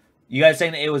 You guys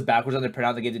saying that it was backwards on the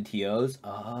printout they gave the TOs?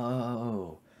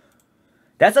 Oh.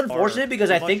 That's unfortunate because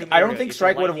I don't think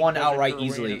Strike would have won outright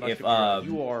easily if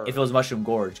it was Mushroom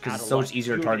Gorge because it's so much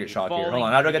easier to target shot here. Hold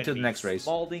on, how do I get to the next race?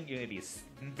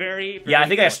 Yeah, I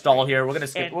think I stall here. We're gonna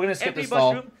skip the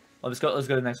stall. Let's go to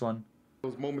the next one.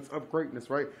 Those moments of greatness,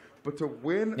 right? But to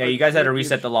win, yeah, you guys had to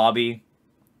reset the lobby,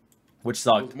 which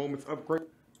sucked. Those moments of great.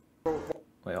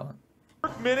 Wait, hold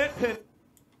on. Minute.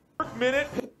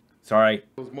 Sorry.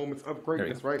 Those moments of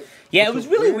greatness, right? Yeah, it was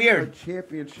really weird. A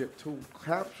championship to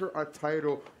capture a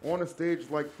title on a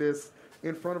stage like this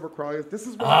in front of a crowd. This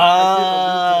is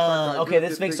why. Okay,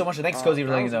 this makes so much sense. Thanks, Cozy, for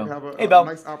letting us know. Hey, a Bell.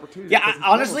 nice opportunity Yeah,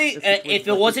 honestly, if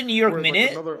it wasn't New York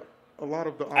Minute. A lot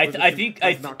of the I think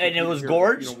and it was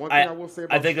Gorge. I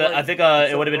think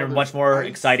it would have been a much more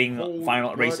exciting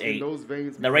final race 8.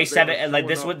 The race 7, like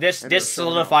this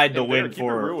solidified the win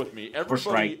for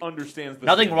Strike.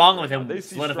 Nothing wrong with him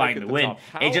solidifying the win.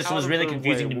 It just was really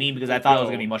confusing to me because I thought it was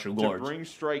gonna be Mushroom Gorge. Bring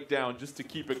Strike down just to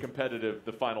keep it competitive.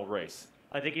 The final race.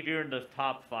 I think if you're in the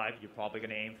top 5, you're probably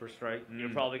gonna aim for Strike. You're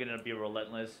probably gonna be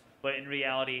relentless. But in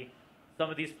reality, some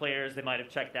of these players, they might have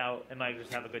checked out and might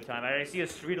just have a good time. I see a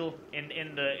Streetle in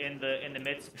the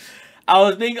midst. I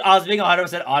was being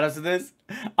 100% honest with this.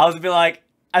 I was being like,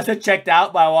 I said checked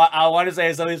out, but I want to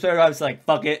say some of these players. I was like,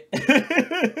 fuck it.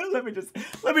 let me just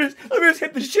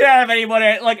hit the shit out of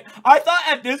anybody. Like I thought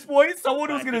at this point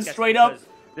someone was gonna straight up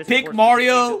pick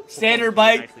Mario, standard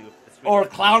bike, or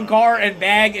clown car and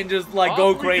bag and just like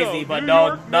go crazy, but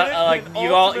no, not like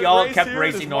y'all kept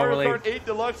racing normally. Mario Kart 8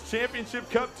 Deluxe Championship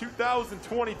Cup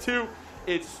 2022.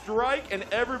 It's Strike and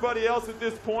everybody else at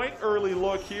this point. Early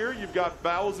look here. You've got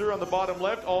Bowser on the bottom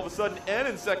left. All of a sudden, N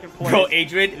in second place. Bro,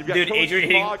 Adrian hitting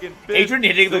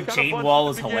the chain wall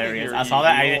was hilarious. I saw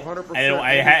that.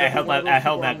 I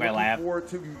held back my laugh.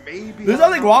 There's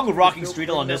nothing wrong with rocking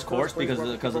Streetle on this course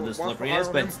because of the slipperiness,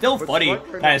 but it's still funny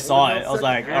that I saw it. I was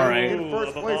like, all right.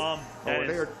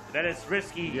 That is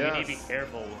risky. You need to be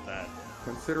careful with that.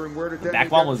 Considering where the back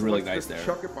bomb was really nice there,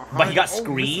 but he got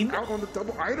screened out on the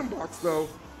double item box though.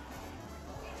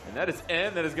 And that is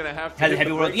N that is going to have to. Has a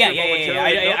heavy world. Yeah.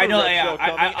 I know.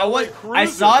 I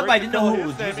saw it, but I didn't know who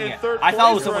was using it. I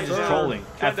thought it was someone just trolling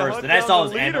at first. Then I saw it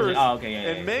was N. Oh, okay,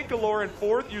 yeah. And Mankalore in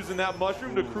 4th using that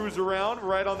mushroom to cruise around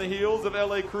right on the heels of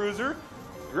LA Cruiser,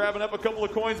 grabbing up a couple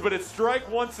of coins, but it's Strike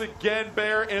once again.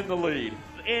 Bear in the lead.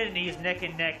 And he's neck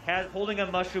and neck, holding a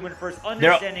mushroom in first,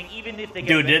 understanding even if they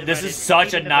get dude, this is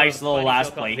such a nice little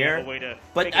last play here.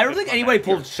 But I don't think anybody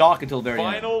pulled shock until the very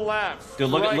end. Final laps.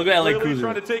 Dude, look at LA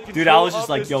Cruiser. Dude, I was just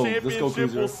like, yo, let's go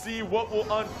Cruiser. We'll see what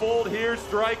will unfold here.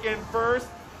 Strike in first.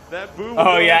 That boo.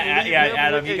 Oh yeah,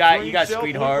 Adam, you got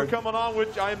screened hard. Coming on,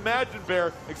 which I imagine,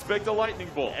 Bear, expect a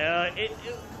lightning bolt. It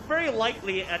very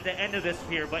likely at the end of this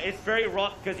here, but it's very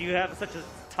rough because you have such a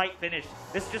tight finish.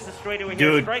 This is just a straightaway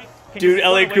here. Strike. Dude,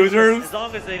 LA Cruiser. As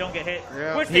long as they don't get hit.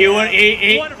 Yeah.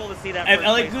 Wonderful to see that. If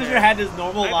LA Cruiser had his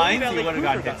normal lines, he would have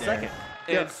gotten hit there.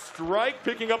 And Strike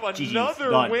picking up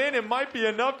another win. It might be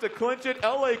enough to clinch it.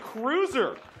 LA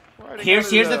Cruiser. Here's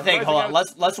the thing. Hold on.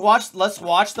 Let's watch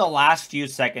the last few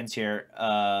seconds here.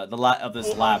 Of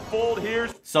this lap.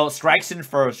 So Strike's in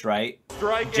first, right?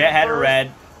 Jet had a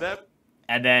red.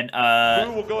 And then,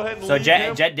 so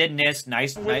Jet did nice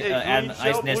nice niss, and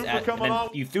then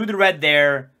you threw the red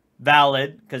there,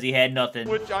 valid, because he had nothing.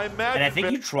 And I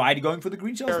think you tried going for the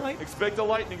green shells, Mike? Expect a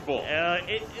lightning bolt.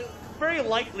 It very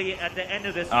likely at the end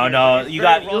of this. Oh no, you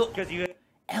got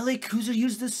LA Cruiser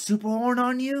used the super horn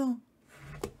on you.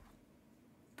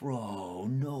 bro,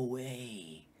 no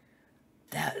way.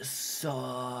 That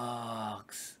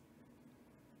sucks.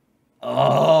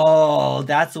 Oh,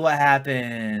 that's what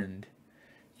happened.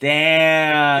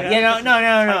 Damn. Yeah,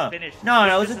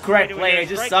 no, it was a correct play. It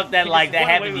just sucked that like that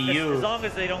happened to you. As long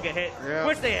as they don't get hit,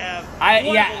 which they have. I'm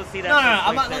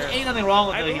not. Ain't nothing wrong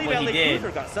with what he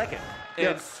did. Got second.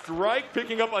 And Strike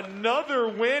picking up another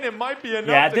win. It might be enough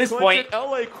at this to point,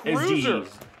 LA Cruiser.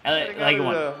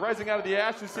 Rising out of the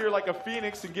ashes here like a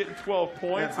phoenix and getting 12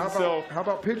 points. How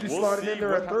about Pidgey sliding in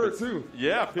there at third too?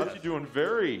 Yeah, Pidgey doing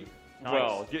very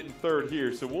well, getting third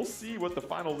here. So we'll see what the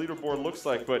final leaderboard looks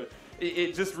like, but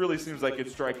it just really seems like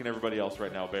it's striking everybody else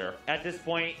right now, Bear. At this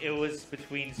point, it was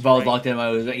between Strike Ball's locked in.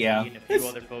 Yeah. And a few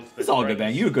other folks, it's all good,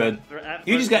 man. You're good.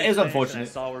 You just got. It's unfortunate. I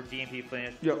saw where DMP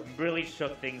finished. Really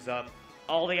shook things up.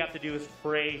 All they have to do is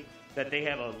pray that they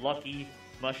have a lucky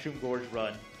Mushroom Gorge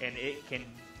run, and it can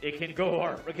go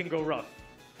hard. It can go rough.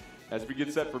 As we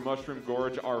get set for Mushroom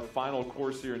Gorge, our final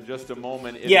course here in just a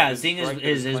moment. Seeing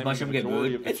his mushroom get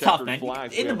moved, it's tough, man.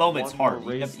 In the moment, it's hard.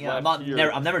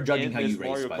 I'm never judging how you race,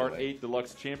 Mario by the Kart way. 8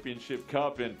 Deluxe Championship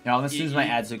Cup, and I'm gonna choose my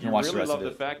ad so you can watch the rest of it. I really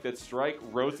love the fact that Strike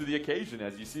rose to the occasion.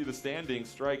 As you see the standings,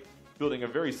 Strike building a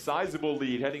very sizable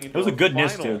lead heading into the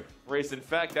final race. In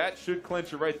fact, that should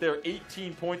clinch it right there.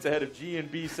 18 points ahead of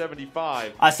GNB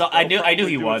 75. I knew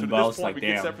he won, but I was like,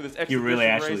 damn, he really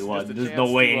actually won. There's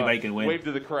no way anybody can win. Wave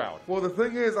to the crowd. Well, the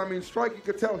thing is, I mean, Strike, you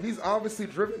could tell he's obviously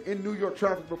driven in New York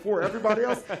traffic before. Everybody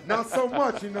else, not so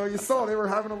much. You know, you saw they were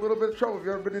having a little bit of trouble. If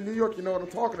you've ever been in New York, you know what I'm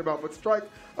talking about. But Strike,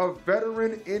 a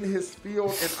veteran in his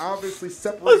field, and obviously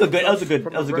separating that was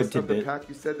a good tidbit. Pack.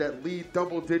 You said that lead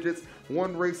double digits,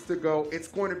 one race to go. It's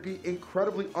going to be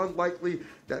incredibly unlikely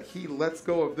that he lets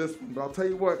go of this one. But I'll tell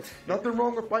you what, nothing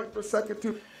wrong with fighting for second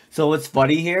too. So what's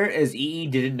funny here is EE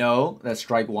didn't know that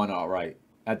Strike won outright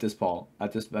at this point.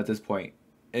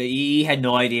 EE had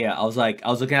no idea. I was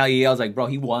looking at EE. I was like, bro,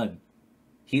 he won.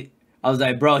 I was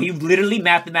like, bro, he literally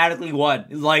mathematically won.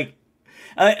 Like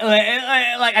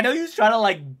I know he was trying to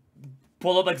like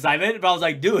pull up excitement, but I was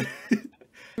like, dude.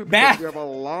 Math. We have a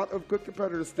lot of good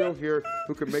competitors still here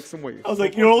who can make some waves. I was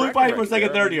like, you're only fighting for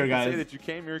second, third here, guys. Say that you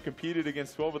came here, competed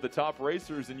against 12 of the top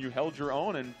racers, and you held your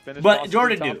own and finished. But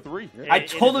Jordan top did. 3. I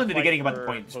told him in the beginning about the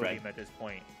point spread. At this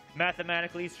point,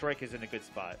 mathematically, Strike is in a good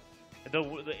spot.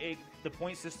 The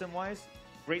point system wise,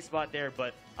 great spot there.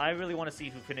 But I really want to see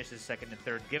who finishes second and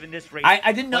third. Given this race,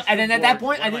 I didn't know, and then at that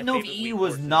point, I didn't know if E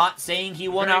was not saying he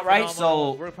won outright.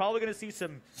 So we're probably going to see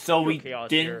some. So we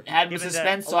didn't have him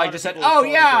suspense. So I just said, oh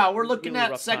yeah, we're looking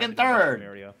at second,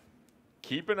 third.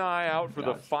 Keep an eye out for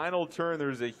the final turn.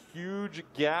 There's a huge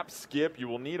gap skip. You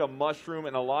will need a mushroom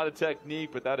and a lot of technique,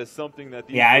 but that is something that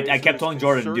these I kept telling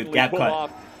Jordan, dude, gap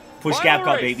cut. Push gap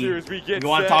cut, baby. You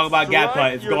want to talk about gap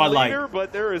cut? It's godlike.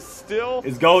 But there is still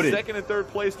second and third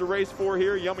place to race for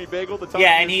here. Yummy Bagel, the top.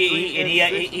 Yeah, and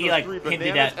he like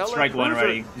hinted at Strike one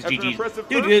already. It's GG.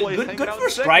 Dude, good for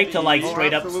Strike to like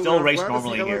straight up still race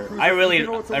normally here. I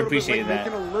appreciated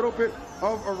that. A little bit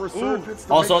of a resurgence.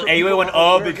 Also, Hideaway went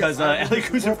up because LA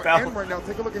Cruiser fell. Right now,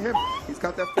 take a look at him. He's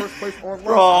got that first place on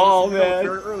lock. Oh man,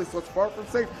 very early, so it's far from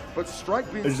safe. But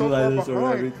Strike being so far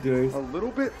behind, a little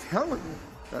bit telling.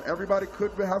 Everybody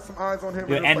could have some eyes on him.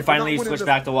 Yeah, and finally switched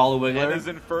back to Walla Wiggler. Is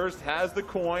in first, has the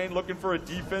coin, looking for a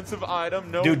defensive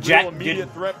item. No real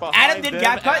immediate threat behind Adam did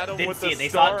gap cut. Adam didn't see it. They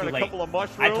saw it too late.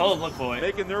 I told him look for it.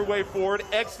 Making their way forward.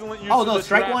 Excellent use of the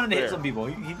Strike wanted to hit some people.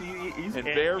 And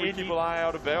Bear, we keep an eye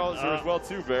out of Bowser as well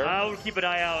too, Bear. I'll keep an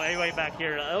eye out anyway back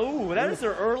here. Oh, that is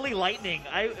their early lightning.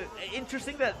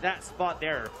 Interesting that spot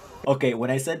there. Okay,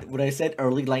 when I said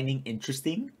early lightning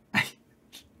interesting,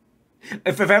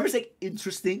 if I've ever said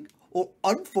interesting or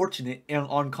unfortunate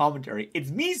on commentary, it's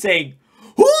me saying,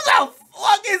 who the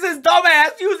fuck is this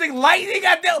dumbass using lightning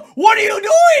at the... What are you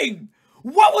doing?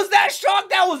 What was that shock?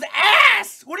 That was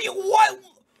ass! Who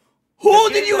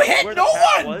did you hit? No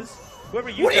one! What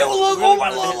do you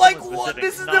look like? What?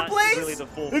 This is the place?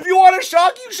 If you want to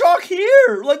shock, you shock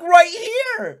here. Like right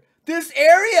here. This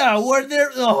area where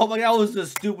there... Oh my god, that was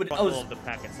just stupid. I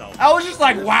was just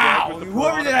like, wow.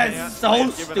 Whoever did that is so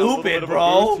stupid,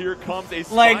 bro. Here comes a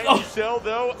like, shell,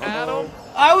 though, Adam.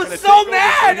 I was so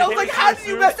mad. I was like, how did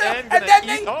you mess up? And then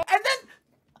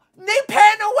they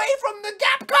pan away from the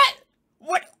gap cut.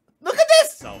 What? Look at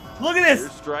this. Look at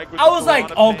this. I was like,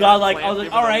 oh god, I was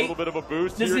like, all right.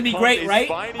 This is gonna be great, right?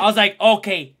 I was like,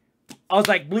 okay. I was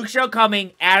like, Blue Shell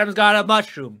coming, Adam's got a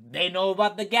mushroom. They know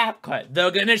about the gap cut. They're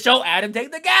gonna show Adam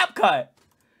take the gap cut.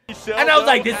 And I was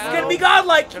like, this is gonna be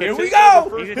godlike. Here we go.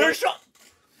 Here's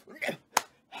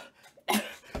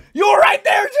You were right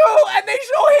there too, and they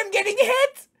show him getting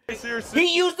hit. Seriously.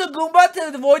 He used the Goomba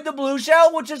to avoid the blue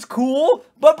shell, which is cool.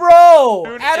 But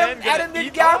bro, Adam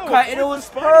did gap cut and it was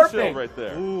perfect. Right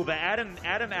there. Ooh, but Adam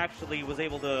actually was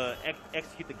able to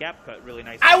execute the gap cut really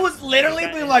nicely. I was literally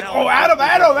being like, oh, Adam.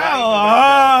 I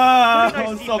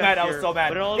was so mad.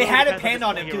 They had it pinned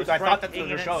on him too, so I thought that's what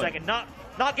they were showing.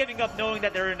 Not giving up, knowing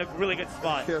that they're in a really good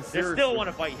spot. Yeah, they still want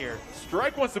to fight here.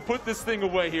 Strike wants to put this thing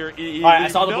away here. All right, I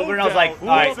saw the boomer and I was like, all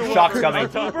right, shock's coming.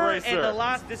 And the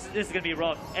last, this is going to be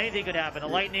rough. Anything could happen. A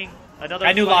lightning, another.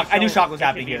 I knew shock was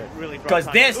happening here. Because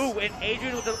this, ooh, and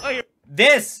Adrian with the,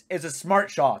 this is a smart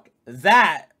shock.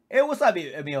 Hey, what's up,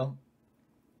 Emil?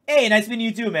 Hey, nice meeting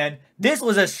you too, man. This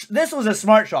was a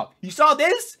smart shock. You saw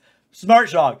this? Smart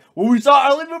shock. What we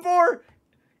saw earlier before?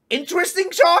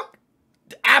 Interesting shock?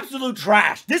 Absolute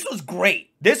trash. This was great.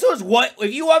 This was what,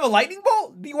 if you have a lightning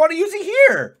bolt, you want to use it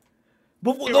here.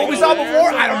 But what we saw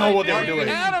before, I don't know what they were doing.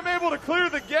 Adam able to clear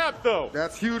the gap, though.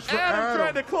 That's huge for Adam. Adam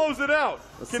trying to close it out.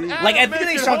 Like, I think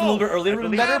they shot a little bit earlier,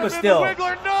 better, but still.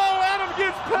 Wiggler, no, Adam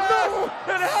gets past. No.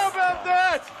 And how about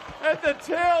that? At the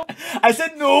tail. I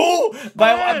said no,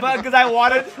 but because I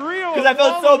wanted, because I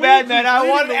felt so bad, man. I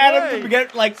wanted Adam to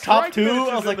get like top 2.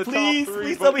 I was like,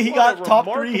 please tell me he got top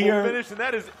 3 here. Finish, and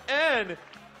that is N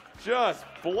just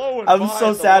blowing. I'm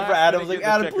so sad for Adam. I was like,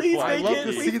 Adam, please make it. I love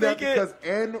to see that because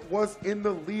N was in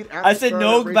the lead. I said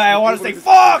no, but I want to say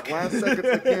fuck. Last seconds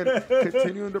again,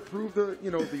 continuing to prove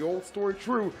the old story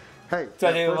true. Hey, nice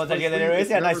of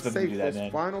him to do that,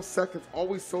 man. Final seconds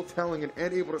always so telling, and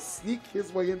Ed able to sneak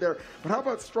his way in there. But how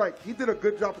about Strike? He did a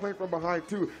good job playing from behind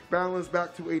too. Balance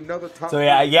back to another top. So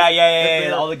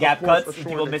yeah. All the gap cuts,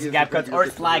 people missing gap cuts, or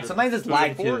it's lag. Sometimes it's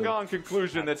lag too. Foregone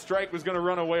conclusion that Strike was going to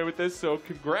run away with this. So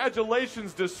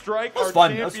congratulations to Strike, our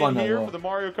champion here for the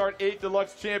Mario Kart 8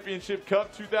 Deluxe Championship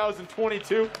Cup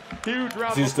 2022. Huge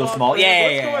round. He's still small. Yeah.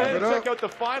 Let's go ahead and check out the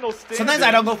final standings. Sometimes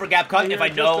I don't go for gap cut if I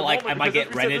know like I might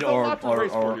get rented or fired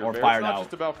out. It's not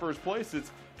just about first place. It's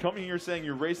coming here saying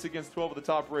you race against 12 of the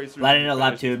top racers. Landing in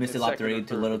lap 2, missed lap 3,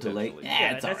 too little, too late.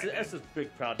 Yeah, it's alright. That's a big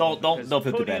proud. Don't feel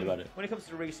too bad about it. When it comes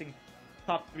to racing,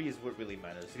 top 3 is what really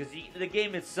matters because the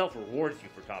game itself rewards you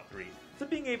for top 3. So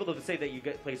being able to say that you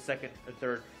get placed second or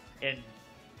third in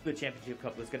the championship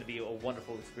cup was going to be a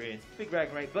wonderful experience. Big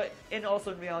bragging right, but and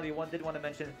also in reality, one did want to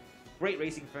mention great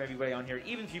racing for everybody on here.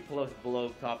 Even if you pull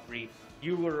below top 3.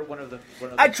 You were one of the.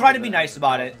 I try to be nice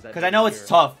about it because I know it's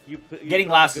tough. Getting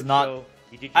last is not.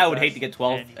 I would hate to get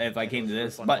 12 if I came to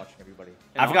this, but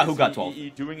I forgot who got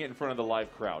 12. Doing it in front of the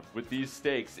live crowd with these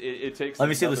stakes, it takes. Let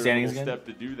me see the standings again. Step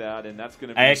to do that, and that's going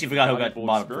to be. I actually forgot who got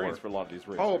bottom 4 for a lot of these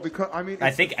races. Oh, because I mean,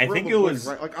 I think it was.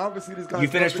 Right? Like obviously these guys. You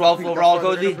finished 12th overall,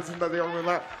 Cody.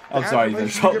 I'm sorry, you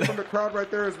finished 12th. From the crowd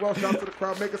right there as well. Shout out to the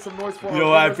crowd, making some noise for.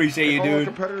 Yo, I appreciate you,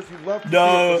 dude.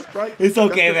 No, it's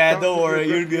okay, man. Don't worry,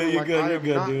 you're good. You're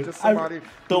good, dude.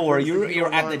 Don't worry,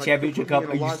 you're at the championship cup,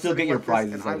 and you still get your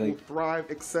prizes. I think. Thrive,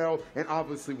 excel, and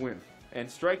obviously win. And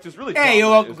Strike just really. Hey, you're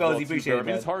welcome, Cozy. Appreciate it, man. I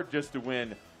mean, it's hard just to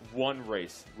win one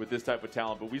race with this type of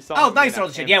talent, but we saw. Oh, nice throw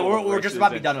the shit. Yeah, we're just about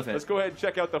to be done with it. Let's go ahead and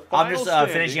check out the final. I'm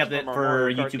just finishing up for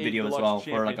a YouTube video as well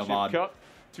for like a mod. Cup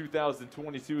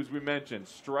 2022, as we mentioned,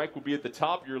 Strike will be at the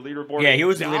top of your leaderboard. Yeah, he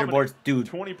was the leaderboard, dude.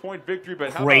 20-point victory,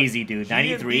 but crazy, dude.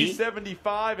 93,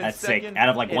 75, and that's second. Sick. Out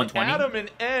of like 120. Adam and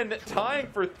N tying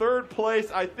for third place.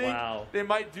 I think they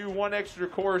might do one extra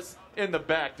course in the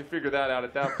back to figure that out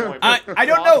at that point. I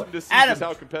don't know, Adam.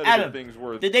 How competitive things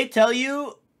were. Did they tell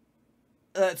you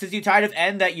since you tied of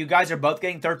N that you guys are both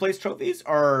getting third place trophies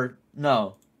or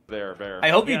no?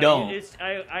 I hope you don't.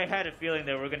 I had a feeling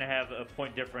that we're going to have a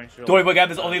point differential. Dory Boy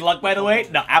is only luck, by the way?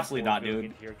 No, absolutely not,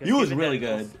 dude. He was really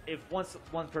good. If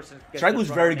one person Strike was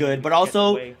very good, but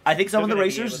also, I think some of the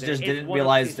racers just didn't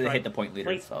realize to hit the point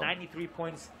leader. So. 93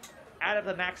 points out of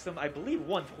the maximum, I believe,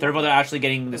 120. They're both actually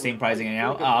getting the same pricing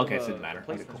now? Oh, okay, so it doesn't matter.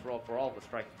 For all the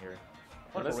striking here.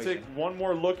 Let's take one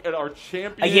more look at our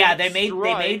champion. Yeah, they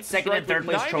made second and third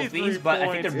place trophies, but I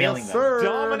think they're mailing them.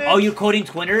 Dominant. Oh, you're quoting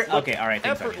Twitter? Okay, all right,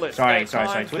 thanks. Sorry.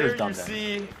 Twitter's dumb. There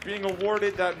you see being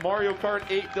awarded that Mario Kart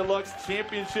 8 Deluxe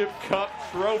Championship Cup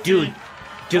trophy.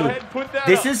 Dude,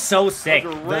 this is so sick. The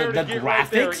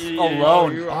graphics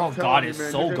alone, oh god, it's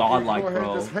so godlike,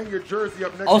 bro. Just hang your jersey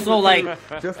up next also, like,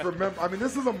 just remember, I mean,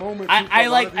 this is a moment.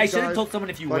 I should have told someone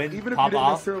if you win, even if pop you didn't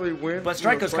off. necessarily win, but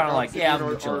Striker's kind of like, yeah,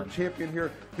 I'm chilling. Champion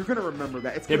here, you're gonna remember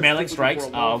that. They're mailing strikes.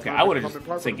 Oh, okay. I would have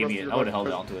just said, give me it. I would have held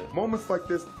on to it. Moments like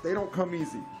this, they don't come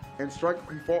easy. And Striker,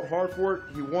 he fought hard for it.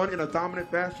 He won in a dominant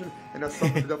fashion, and that's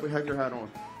something to definitely hang your hat on.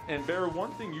 And Bear,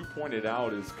 one thing you pointed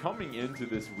out is coming into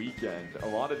this weekend, a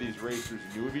lot of these racers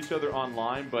knew of each other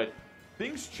online, but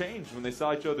things changed when they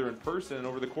saw each other in person, and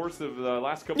over the course of the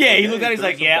last couple. Yeah, of he days, looked at it, he's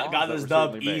like, there yeah, were some got bonds this that were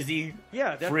dub, certainly made. easy.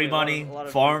 Yeah, definitely. Free money, a lot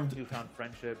of farmed. newfound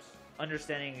friendships,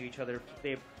 understanding each other.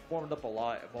 They formed up a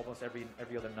lot almost every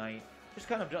other night. Just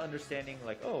kind of understanding,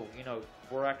 like, oh, you know,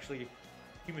 we're actually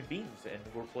human beings, and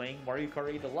we're playing Mario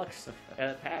Kart 8 Deluxe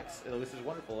at PAX. This is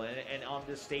wonderful, and on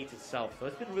this stage itself. So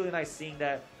it's been really nice seeing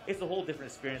that. It's a whole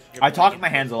different experience. When you're I talk playing with my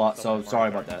in hands a lot, person so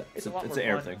sorry Mario about Kart. that. It's It's a lot an more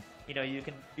air fun. thing. You know, you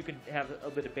can have a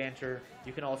bit of banter.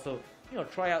 You can also, you know,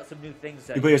 try out some new things.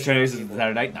 That You play your may not Chinese be able-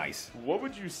 Saturday night? Nice. What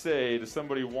would you say to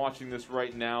somebody watching this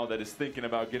right now that is thinking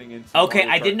about getting into? Okay,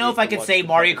 Mario I didn't Kart know if I could Deluxe say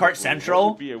Mario Kart competitively? What Central,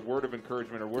 would be a word of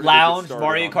encouragement, or where did they get Lounge, started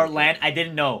Mario on Kart this? Land. I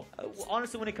didn't know.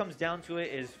 Honestly, when it comes down to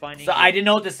it, is finding. So I didn't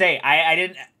know what to say. I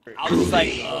didn't. I was just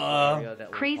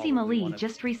like, Crazy Malie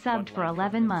just resubbed for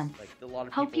 11 months.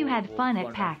 Hope you had fun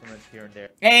at PAX.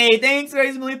 Hey, thanks,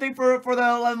 Crazy Millie, for the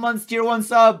 11 months tier 1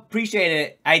 sub. Appreciate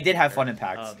it. I did have fun at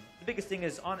PAX. The biggest thing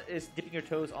is dipping your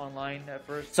toes online at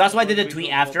first. So that's why I did the tweet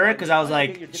after, because I was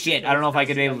like, shit, I don't know if I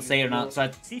could be able to say it or not.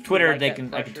 So Twitter, I can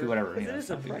tweet whatever. Because it is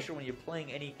a pressure when you're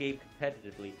playing any game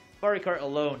competitively. Mario Kart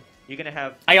alone, you're gonna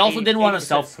have. I also didn't want to 80%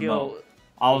 self-promote. skill,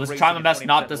 I was trying my best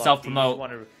not to 20% self-promote.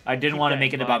 luck. You just I didn't keep want to that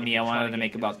make in it about mind me. if I you're wanted trying to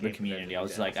make get about into the this game community. I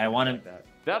was competitively. like, Something I wanted. like that.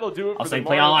 That'll do it I'll for say the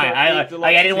play Mario online. Kart I 8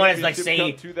 Deluxe didn't want to like Championship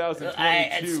say Cup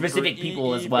 2022 specific for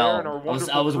people as EE well. Baron, our I was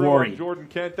wonderful crew. worried. I'm Jordan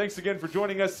Kent. Thanks again for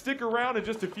joining us. Stick around in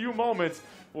just a few moments.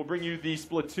 We'll bring you the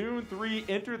Splatoon 3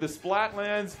 Enter the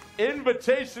Splatlands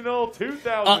Invitational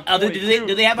 2022.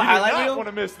 Do they have a highlight reel? You reel? don't want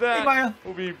to miss Hey, that. Mario.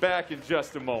 We'll be back in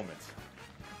just a moment.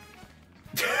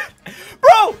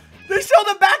 Bro, they show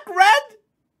the back red.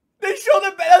 They show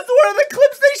the. That's one of the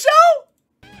clips they show.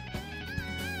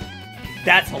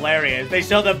 That's hilarious. They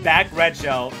show the back red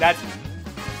show. That's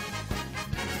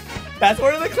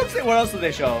one of the clips. What else do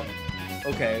they show?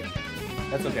 Okay,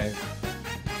 that's okay.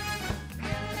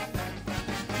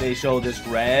 They show this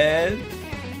red.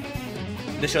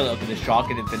 They show the shock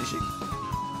and then finishing.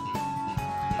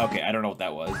 Okay, I don't know what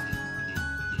that was.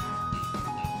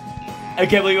 I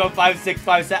can't believe I'm 5'6",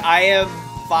 5'7". I am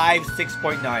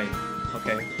 5'6.9".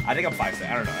 Okay, I think I'm 5'6".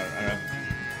 I don't know.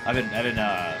 I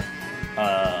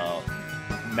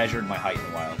haven't measured my height in a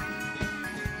while.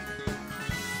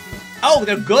 Oh,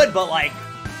 they're good, but like,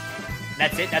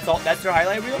 that's it. That's all. That's their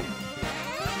highlight reel.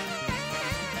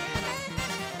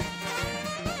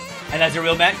 And that's a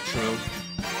real match. True.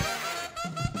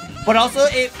 But also,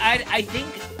 I think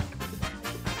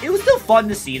it was still fun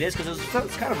to see this because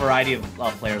it's kind of a variety of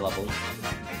player levels.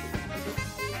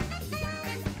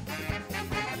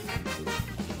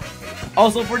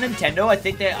 Also, for Nintendo, I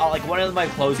think that like one of my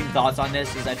closing thoughts on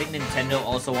this is I think Nintendo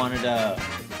also wanted to.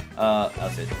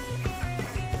 That's it.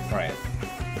 All right.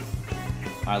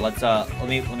 All right. Let's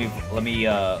let me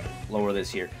lower this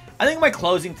here. I think my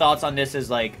closing thoughts on this is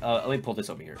like let me pull this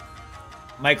over here.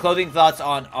 My closing thoughts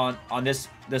on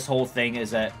this whole thing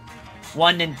is that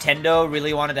one, Nintendo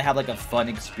really wanted to have like a fun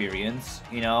experience.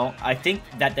 You know, I think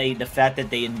that the fact that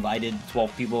they invited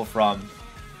 12 people from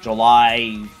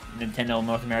July Nintendo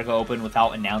North America Open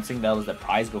without announcing that was the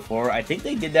prize before, I think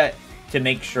they did that to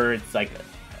make sure it's like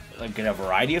a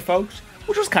variety of folks,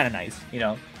 which was kind of nice, you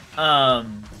know.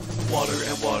 Water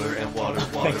and water and water,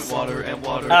 water, water and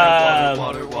water,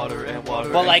 water, water and water.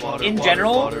 But like in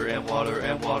general, water and water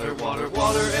and water, water,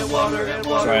 water and water and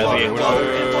water.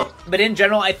 Sorry, but in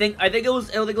general, I think it was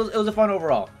a fun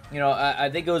overall. You know, I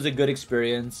think it was a good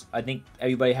experience. I think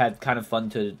everybody had kind of fun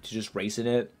to just race in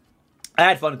it. I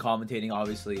had fun commentating,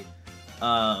 obviously.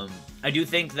 I do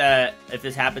think that if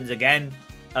this happens again,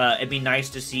 it'd be nice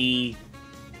to see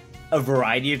a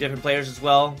variety of different players as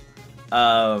well.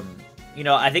 You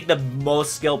know, I think the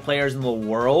most skilled players in the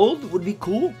world would be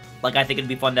cool. Like, I think it'd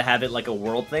be fun to have it like a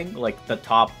world thing. Like, the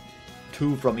top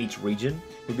 2 from each region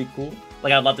would be cool.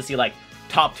 Like, I'd love to see, like,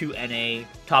 top 2 NA,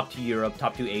 top 2 Europe,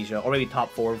 top 2 Asia, or maybe top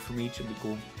 4 from each would be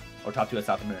cool. Or top 2 at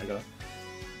South America.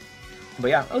 But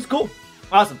yeah, that was cool.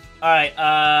 Awesome. Alright,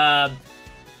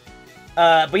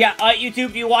 but yeah, YouTube,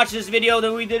 if you watch this video,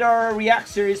 then we did our React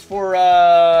series for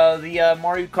the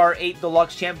Mario Kart 8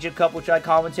 Deluxe Championship Cup, which I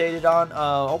commentated on.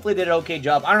 Hopefully did an okay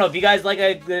job. I don't know, if you guys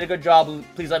did a good job,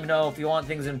 please let me know. If you want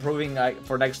things improving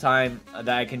for next time that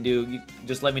I can do,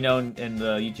 just let me know in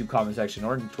the YouTube comment section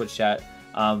or in Twitch chat.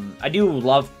 I do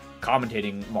love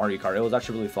commentating Mario Kart. It was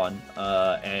actually really fun,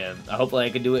 and hopefully I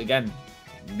can do it again,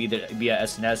 be it at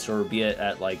SNES or be it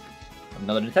at like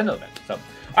another Nintendo event. So,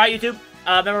 alright, YouTube.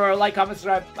 Remember, like, comment,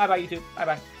 subscribe. Bye-bye, YouTube.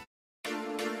 Bye-bye.